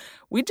us.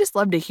 We'd just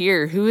love to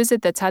hear, who is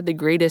it that's had the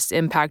greatest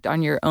impact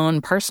on your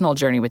own personal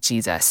journey with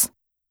Jesus?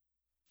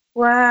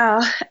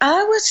 Wow.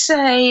 I would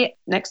say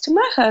next to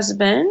my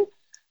husband,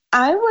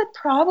 I would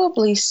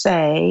probably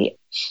say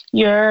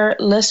your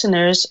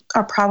listeners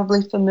are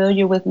probably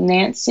familiar with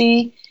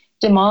Nancy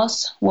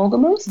DeMoss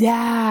Wolgemuth.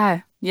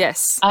 Yeah.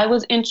 Yes. I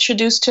was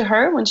introduced to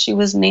her when she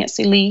was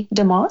Nancy Lee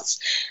DeMoss.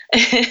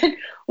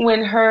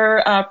 When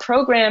her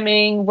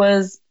programming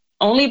was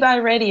only by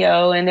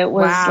radio and it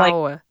was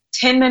like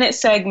 10-minute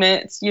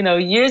segments,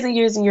 years and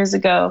years and years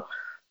ago.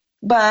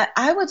 But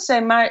I would say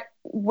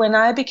when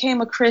I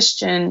became a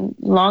Christian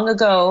long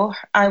ago,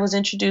 I was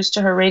introduced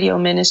to her radio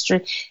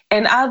ministry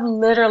and I've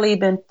literally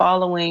been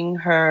following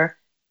her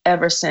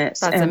ever since.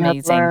 That's and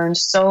amazing. I've learned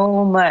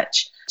so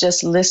much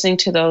just listening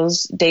to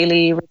those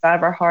daily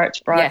Revive Our Hearts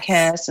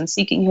broadcasts and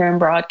Seeking Hearing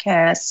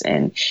broadcasts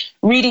and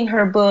reading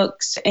her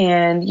books.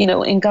 And,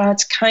 in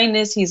God's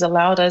kindness, He's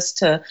allowed us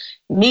to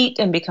meet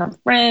and become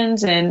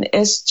friends. And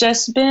it's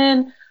just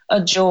been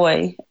a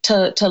joy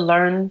to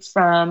learn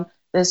from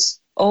this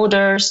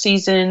older,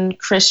 seasoned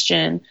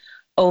Christian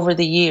over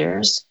the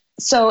years.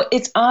 So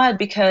it's odd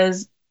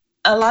because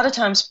a lot of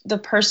times the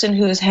person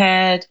who has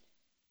had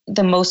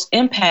the most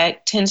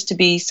impact tends to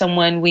be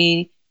someone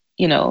we,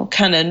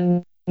 kind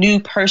of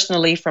knew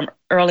personally from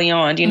early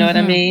on. Do you know what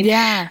I mean?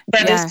 Yeah.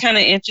 But it's kind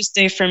of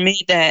interesting for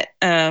me that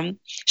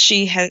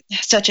she had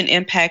such an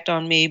impact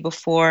on me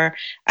before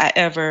I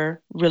ever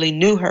really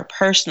knew her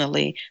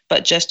personally,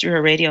 but just through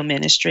her radio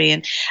ministry.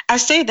 And I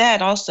say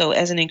that also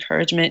as an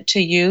encouragement to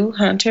you,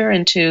 Hunter,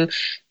 and to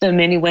the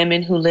many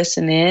women who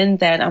listen in,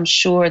 that I'm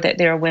sure that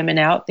there are women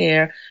out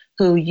there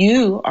who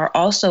you are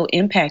also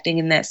impacting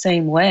in that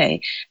same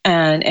way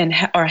and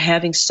are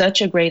having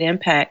such a great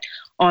impact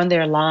on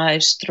their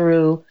lives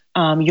through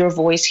your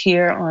voice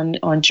here on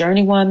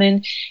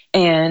Journeywoman.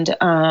 And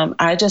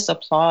I just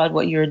applaud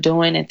what you're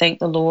doing and thank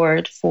the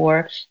Lord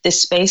for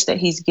this space that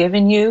He's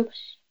given you,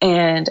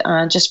 and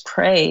just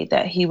pray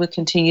that He would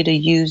continue to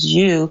use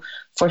you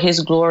for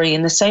His glory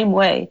in the same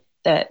way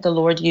that the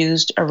Lord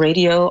used a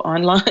radio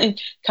online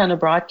kind of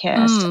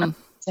broadcast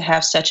to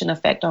have such an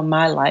effect on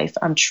my life.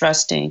 I'm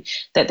trusting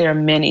that there are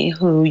many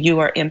who you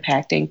are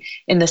impacting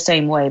in the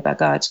same way by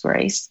God's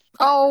grace.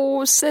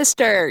 Oh,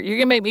 sister, you're going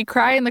to make me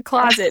cry in the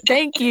closet.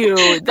 Thank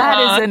you. That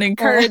is an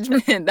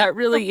encouragement. That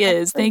really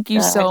is. Thank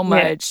you so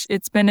much.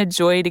 It's been a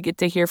joy to get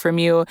to hear from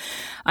you.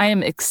 I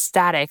am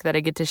ecstatic that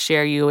I get to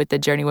share you with the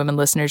Journeywoman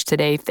listeners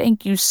today.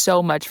 Thank you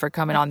so much for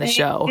coming on the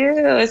show. Thank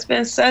you. It's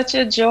been such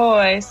a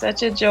joy.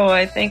 Such a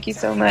joy. Thank you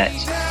so much.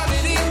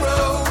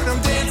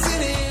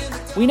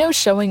 We know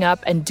showing up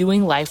and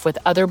doing life with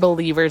other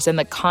believers in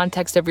the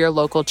context of your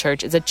local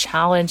church is a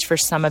challenge for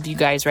some of you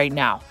guys right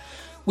now.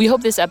 We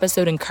hope this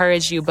episode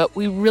encouraged you, but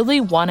we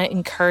really want to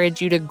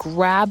encourage you to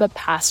grab a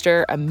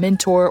pastor, a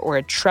mentor, or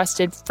a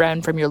trusted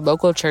friend from your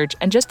local church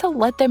and just to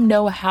let them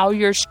know how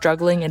you're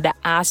struggling and to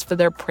ask for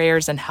their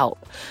prayers and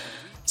help.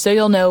 So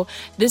you'll know,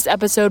 this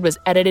episode was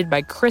edited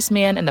by Chris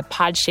Mann and the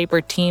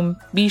Podshaper team.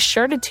 Be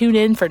sure to tune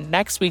in for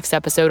next week's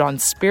episode on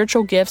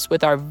spiritual gifts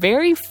with our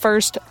very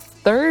first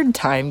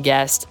third-time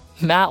guest,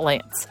 Matt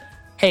Lance.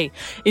 Hey,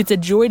 it's a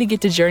joy to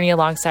get to journey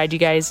alongside you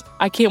guys.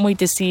 I can't wait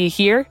to see you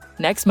here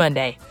next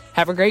Monday.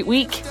 Have a great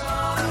week.